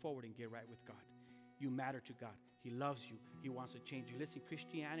 You come forward and get right with God. You matter to God. He loves you. He wants to change you. Listen,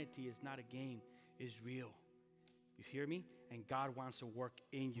 Christianity is not a game. It's real. You hear me? And God wants to work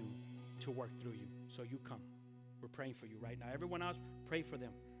in you, to work through you. So you come. We're praying for you right now. Everyone else, pray for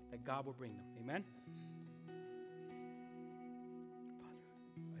them, that God will bring them. Amen? Father,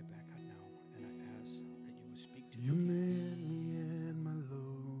 I back out now, and I ask that you will speak to You me. met me in my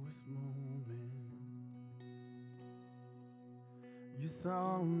lowest moment. You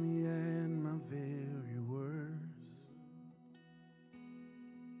saw me in my very worst.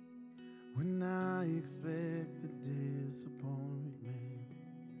 When I expected disappointment,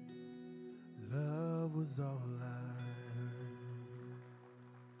 love was all I heard.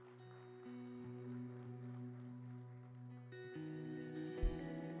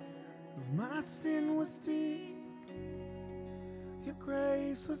 'Cause my sin was deep, your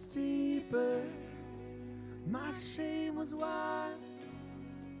grace was deeper. My shame was wide,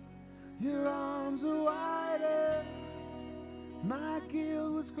 your arms were wider. My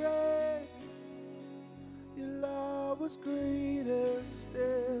guilt was great, your love was greater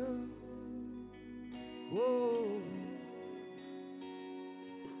still. Whoa.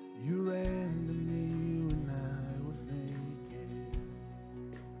 You ran to me when I was naked.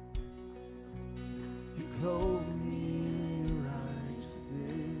 You clothed me in your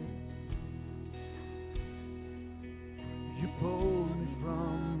righteousness. You pulled me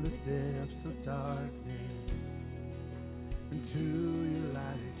from the depths of darkness into your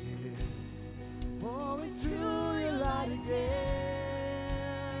light again. Oh, into your light again.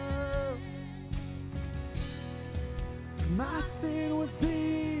 'Cause my sin was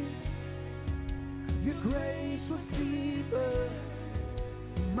deep, your grace was deeper.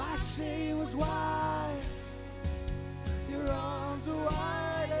 My shame was wide, your arms were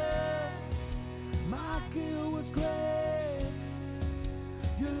wider. My guilt was great,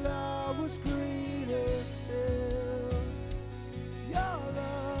 your love was greater still. Your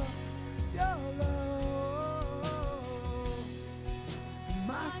love, your love.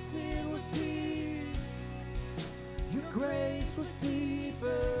 My sin was deep, your grace was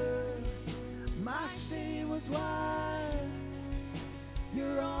deeper. My shame was wide,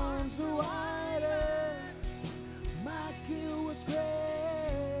 your arms were wider. My guilt was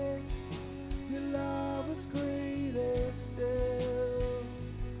great, your love was greater still.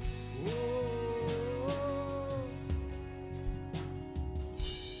 Oh.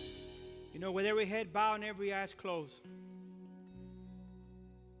 You know, with every head bowed and every eyes closed.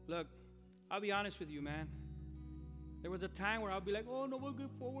 Look, I'll be honest with you, man. There was a time where I'll be like, oh, no, we'll go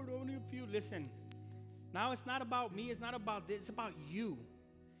forward, only a few. Listen, now it's not about me. It's not about this. It's about you.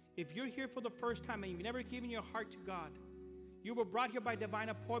 If you're here for the first time and you've never given your heart to God, you were brought here by divine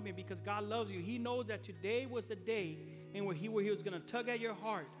appointment because God loves you. He knows that today was the day in where He was going to tug at your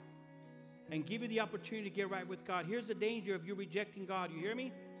heart and give you the opportunity to get right with God. Here's the danger of you rejecting God. You hear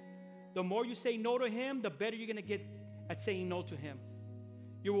me? The more you say no to Him, the better you're going to get at saying no to Him.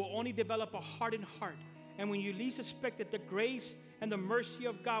 You will only develop a hardened heart. And when you least expect it, the grace and the mercy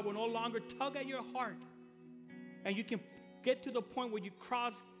of God will no longer tug at your heart. And you can get to the point where you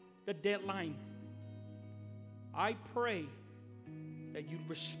cross the dead line. I pray that you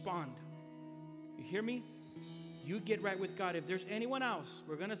respond. You hear me? You get right with God. If there's anyone else,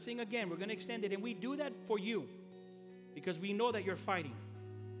 we're going to sing again. We're going to extend it. And we do that for you because we know that you're fighting.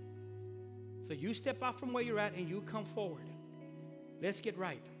 So you step out from where you're at and you come forward. Let's get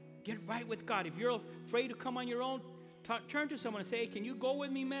right. Get right with God. If you're afraid to come on your own, turn to someone and say, hey, can you go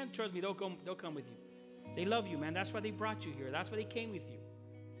with me, man? Trust me, they'll come with you. They love you, man. That's why they brought you here. That's why they came with you.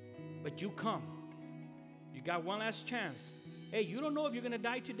 But you come. You got one last chance. Hey, you don't know if you're going to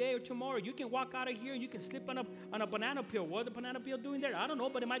die today or tomorrow. You can walk out of here and you can slip on a banana peel. What is the banana peel doing there? I don't know,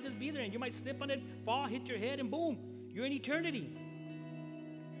 but it might just be there. And you might slip on it, fall, hit your head, and boom, you're in eternity.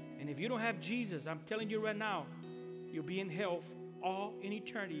 And if you don't have Jesus, I'm telling you right now, you'll be in hell all in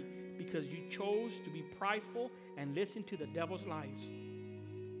eternity because you chose to be prideful and listen to the devil's lies.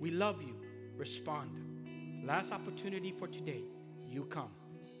 We love you. Respond. Last opportunity for today. You come.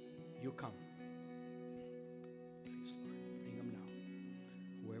 You come. Please, Lord, bring them now.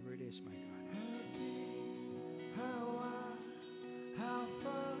 Whoever it is, my God. How deep, how wide, how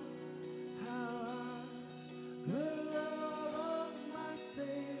far, how high, the love of my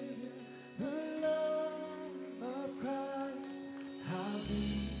Savior, the love of Christ. How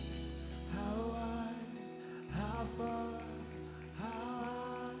deep, how wide, how far, how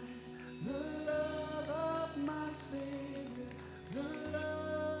high, the love of my Savior, the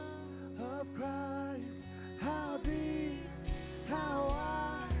love of Christ.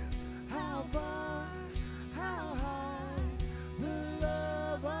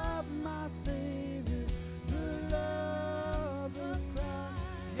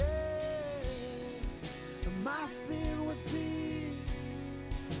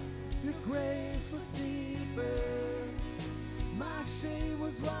 grace was deeper, my shame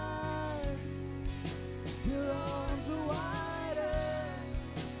was wide, your arms were wider,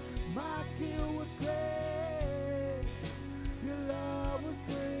 my guilt was great, your love was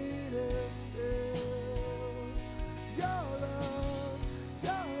greater still. Your love,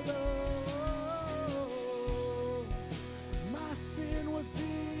 'cause my sin was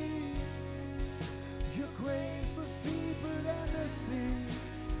deep, your grace was deeper than the sea,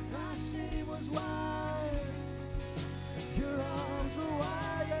 my shame was wide, your arms were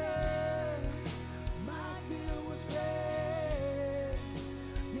wider, my guilt was great,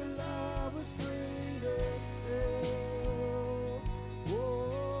 your love was greater still.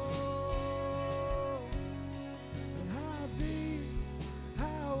 Oh, and how deep,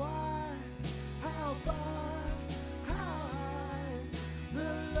 how wide, how far, how high, the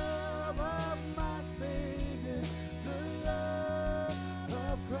love of my Savior, the love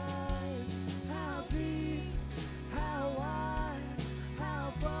of Christ. How deep, how wide,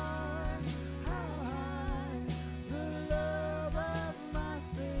 how far, how high, the love of my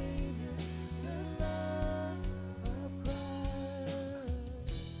Savior, the love of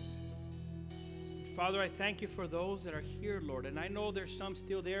Christ. Father, I thank you for those that are here, Lord. And I know there's some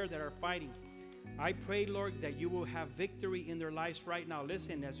still there that are fighting. I pray, Lord, that you will have victory in their lives right now.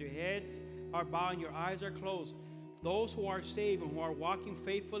 Listen, as your heads are bowed and your eyes are closed, those who are saved and who are walking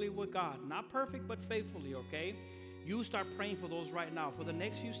faithfully with God, not perfect, but faithfully, okay? You start praying for those right now. For the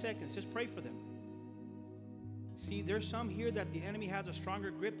next few seconds, just pray for them. See, there's some here that the enemy has a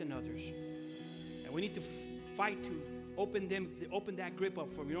stronger grip than others. And we need to fight to open that grip up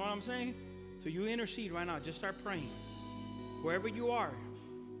for them. You know what I'm saying? So you intercede right now. Just start praying. Wherever you are,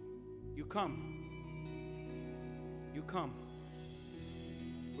 you come. You come.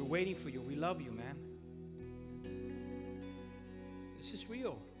 We're waiting for you. We love you, man. This is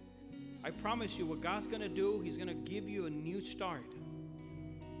real. I promise you what God's going to do, he's going to give you a new start.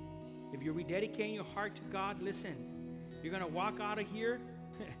 If you're rededicating your heart to God, listen, you're going to walk out of here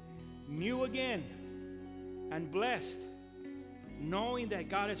new again and blessed, knowing that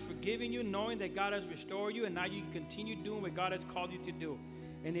God has forgiven you, knowing that God has restored you, and now you can continue doing what God has called you to do.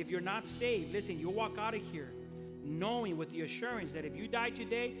 And if you're not saved, listen, you'll walk out of here knowing with the assurance that if you die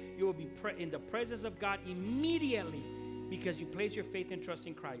today, you will be in the presence of God immediately because you place your faith and trust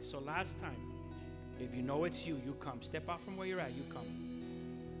in Christ. So last time, if you know it's you, you come. Step out from where you're at, you come.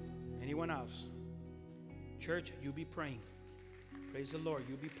 Anyone else? Church, you be praying. Praise the Lord,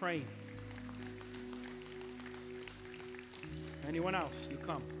 you be praying. Anyone else? You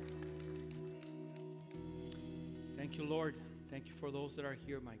come. Thank you, Lord. Thank you for those that are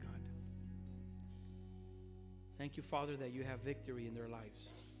here, my God. Thank you, Father, that you have victory in their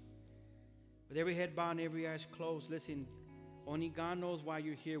lives. With every head bowed and every eyes closed, listen, only God knows why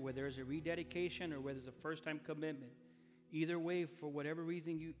you're here, whether it's a rededication or whether it's a first-time commitment. Either way, for whatever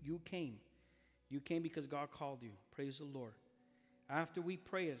reason you came. You came because God called you. Praise the Lord. After we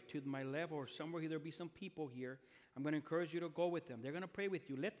pray to my left or somewhere, there'll be some people here. I'm going to encourage you to go with them. They're going to pray with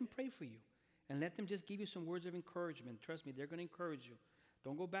you. Let them pray for you. And let them just give you some words of encouragement. Trust me, they're going to encourage you.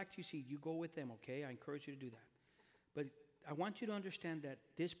 Don't go back to your seat. You go with them, okay? I encourage you to do that. But I want you to understand that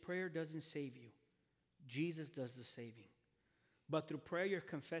this prayer doesn't save you. Jesus does the saving. But through prayer, you're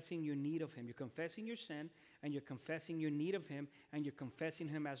confessing your need of him. You're confessing your sin, and you're confessing your need of him, and you're confessing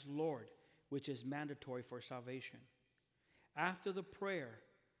him as Lord, which is mandatory for salvation. After the prayer,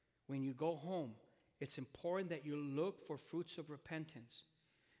 when you go home, it's important that you look for fruits of repentance,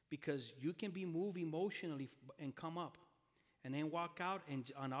 because you can be moved emotionally and come up and then walk out,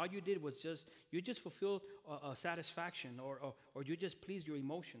 and all you did was you just fulfilled a satisfaction, or you just pleased your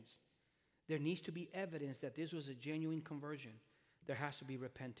emotions. There needs to be evidence that this was a genuine conversion. There has to be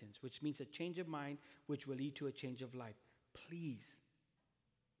repentance, which means a change of mind, which will lead to a change of life. Please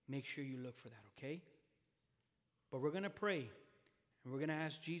make sure you look for that, okay? But we're going to pray, and we're going to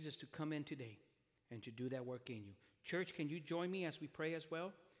ask Jesus to come in today and to do that work in you. Church, can you join me as we pray as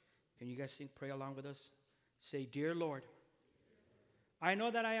well? Can you guys pray along with us? Say, Dear Lord, I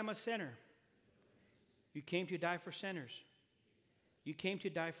know that I am a sinner. You came to die for sinners. You came to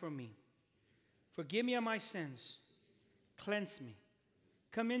die for me. Forgive me of my sins. Cleanse me.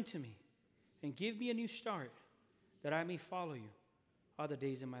 Come into me and give me a new start that I may follow you all the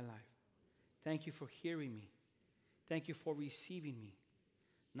days of my life. Thank you for hearing me. Thank you for receiving me.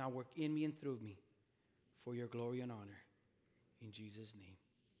 Now work in me and through me for your glory and honor. In Jesus' name,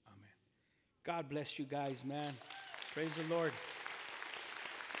 amen. God bless you guys, man. Praise the Lord.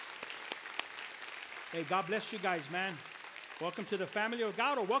 Hey, God bless you guys, man. Welcome to the family of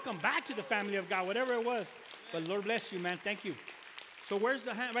God, or welcome back to the family of God, whatever it was. But Lord bless you, man. Thank you. So where's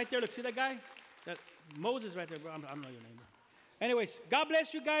the hand? Right there. Look, see that guy? That Moses right there. Bro. I don't know your name. Bro. Anyways, God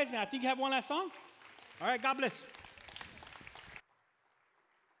bless you guys. And I think you have one last song. All right, God bless.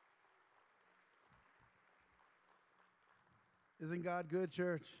 Isn't God good,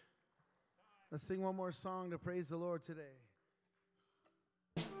 church? Let's sing one more song to praise the Lord today.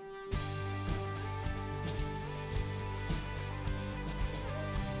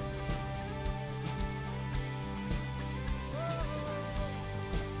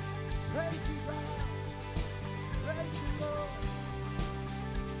 Praise you, God. Praise you, Lord.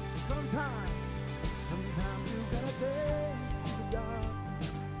 Sometimes you gotta dance through the darkness,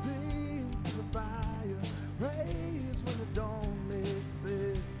 sing through the fire, praise when it don't make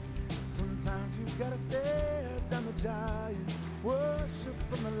sense. Sometimes you gotta stare down the giant, worship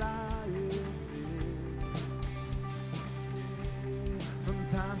from the lion's den.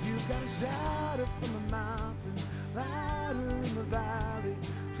 Sometimes you gotta shout it from the mountain, louder in the valley,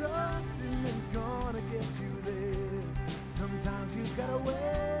 trusting that He's gonna get you there. Sometimes you gotta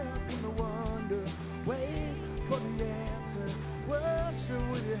welcome the wonder, wait for the answer, worship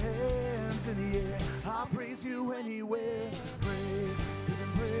with your hands in the air. I'll praise you anywhere. Praise, give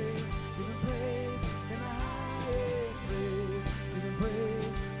Him praise, give Him praise in the highest. Praise, give Him praise,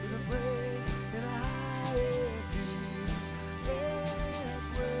 give Him praise in the highest. He is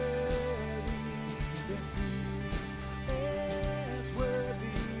worthy, yes He is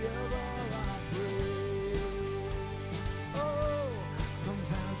worthy of all our praise. Oh,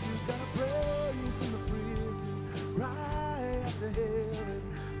 sometimes you gotta praise in the prison, right out to heaven,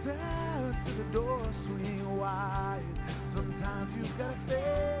 down to the door swing wide. Sometimes you gotta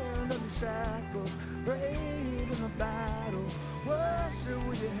stand under shackles, brave in the battle, worship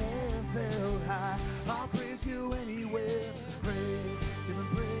with your hands held high. I'll praise you anywhere. Praise, give Him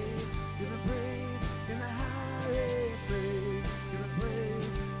praise, give Him praise in the highest. Praise, give Him praise,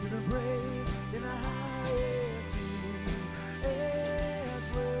 give Him praise in the highest. He is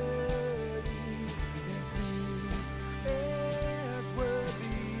worthy, yes He is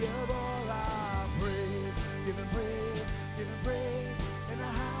worthy of all our praise. Give Him praise, give Him praise in the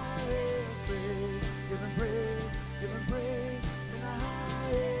highest. Praise, give Him praise, give Him praise in the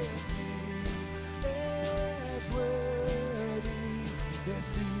highest. He is worthy, yes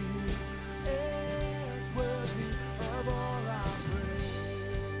He is worthy of all our praise.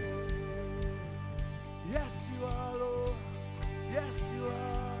 Yes you are, Lord, yes you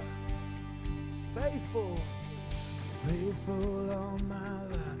are. Faithful, faithful all my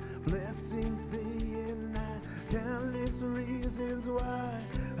life, blessings day and night, countless reasons why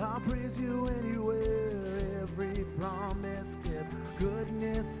I'll praise you anywhere. Every promise kept,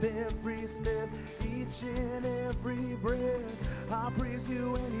 goodness every step, each and every breath, I'll praise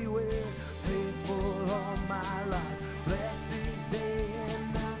you anywhere. Faithful all my life, blessings day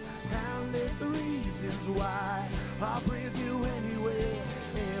and night, countless reasons why I'll praise you anywhere.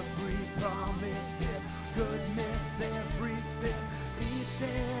 Every promise kept, goodness every step, each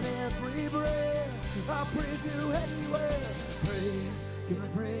and every breath, I'll praise you anywhere. Praise, give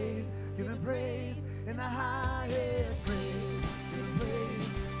Him praise, give Him praise in the highest. Praise, give Him praise,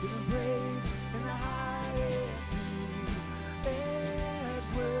 give Him praise in the highest. He is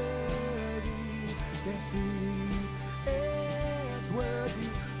worthy, yes He is worthy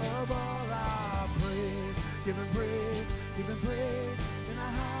of all our praise. Give Him praise, give Him praise in the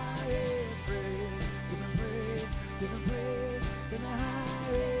highest. Praise, give Him praise, give Him praise in the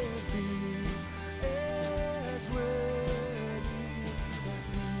highest. He is worthy, yes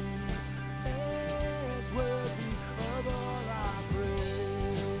He is worthy of all our praise.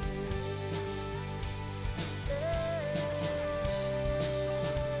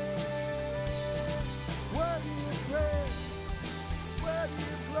 Worthy is praise, worthy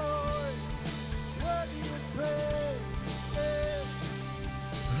is glory, worthy is praise.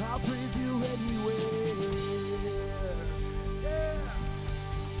 I'll praise you anywhere. Yeah.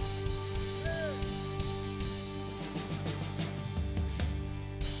 Yeah.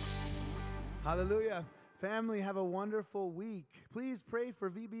 Hallelujah. Family, have a wonderful week. Please pray for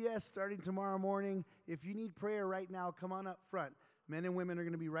VBS starting tomorrow morning. If you need prayer right now, come on up front. Men and women are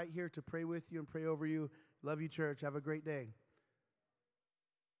going to be right here to pray with you and pray over you. Love you, church. Have a great day.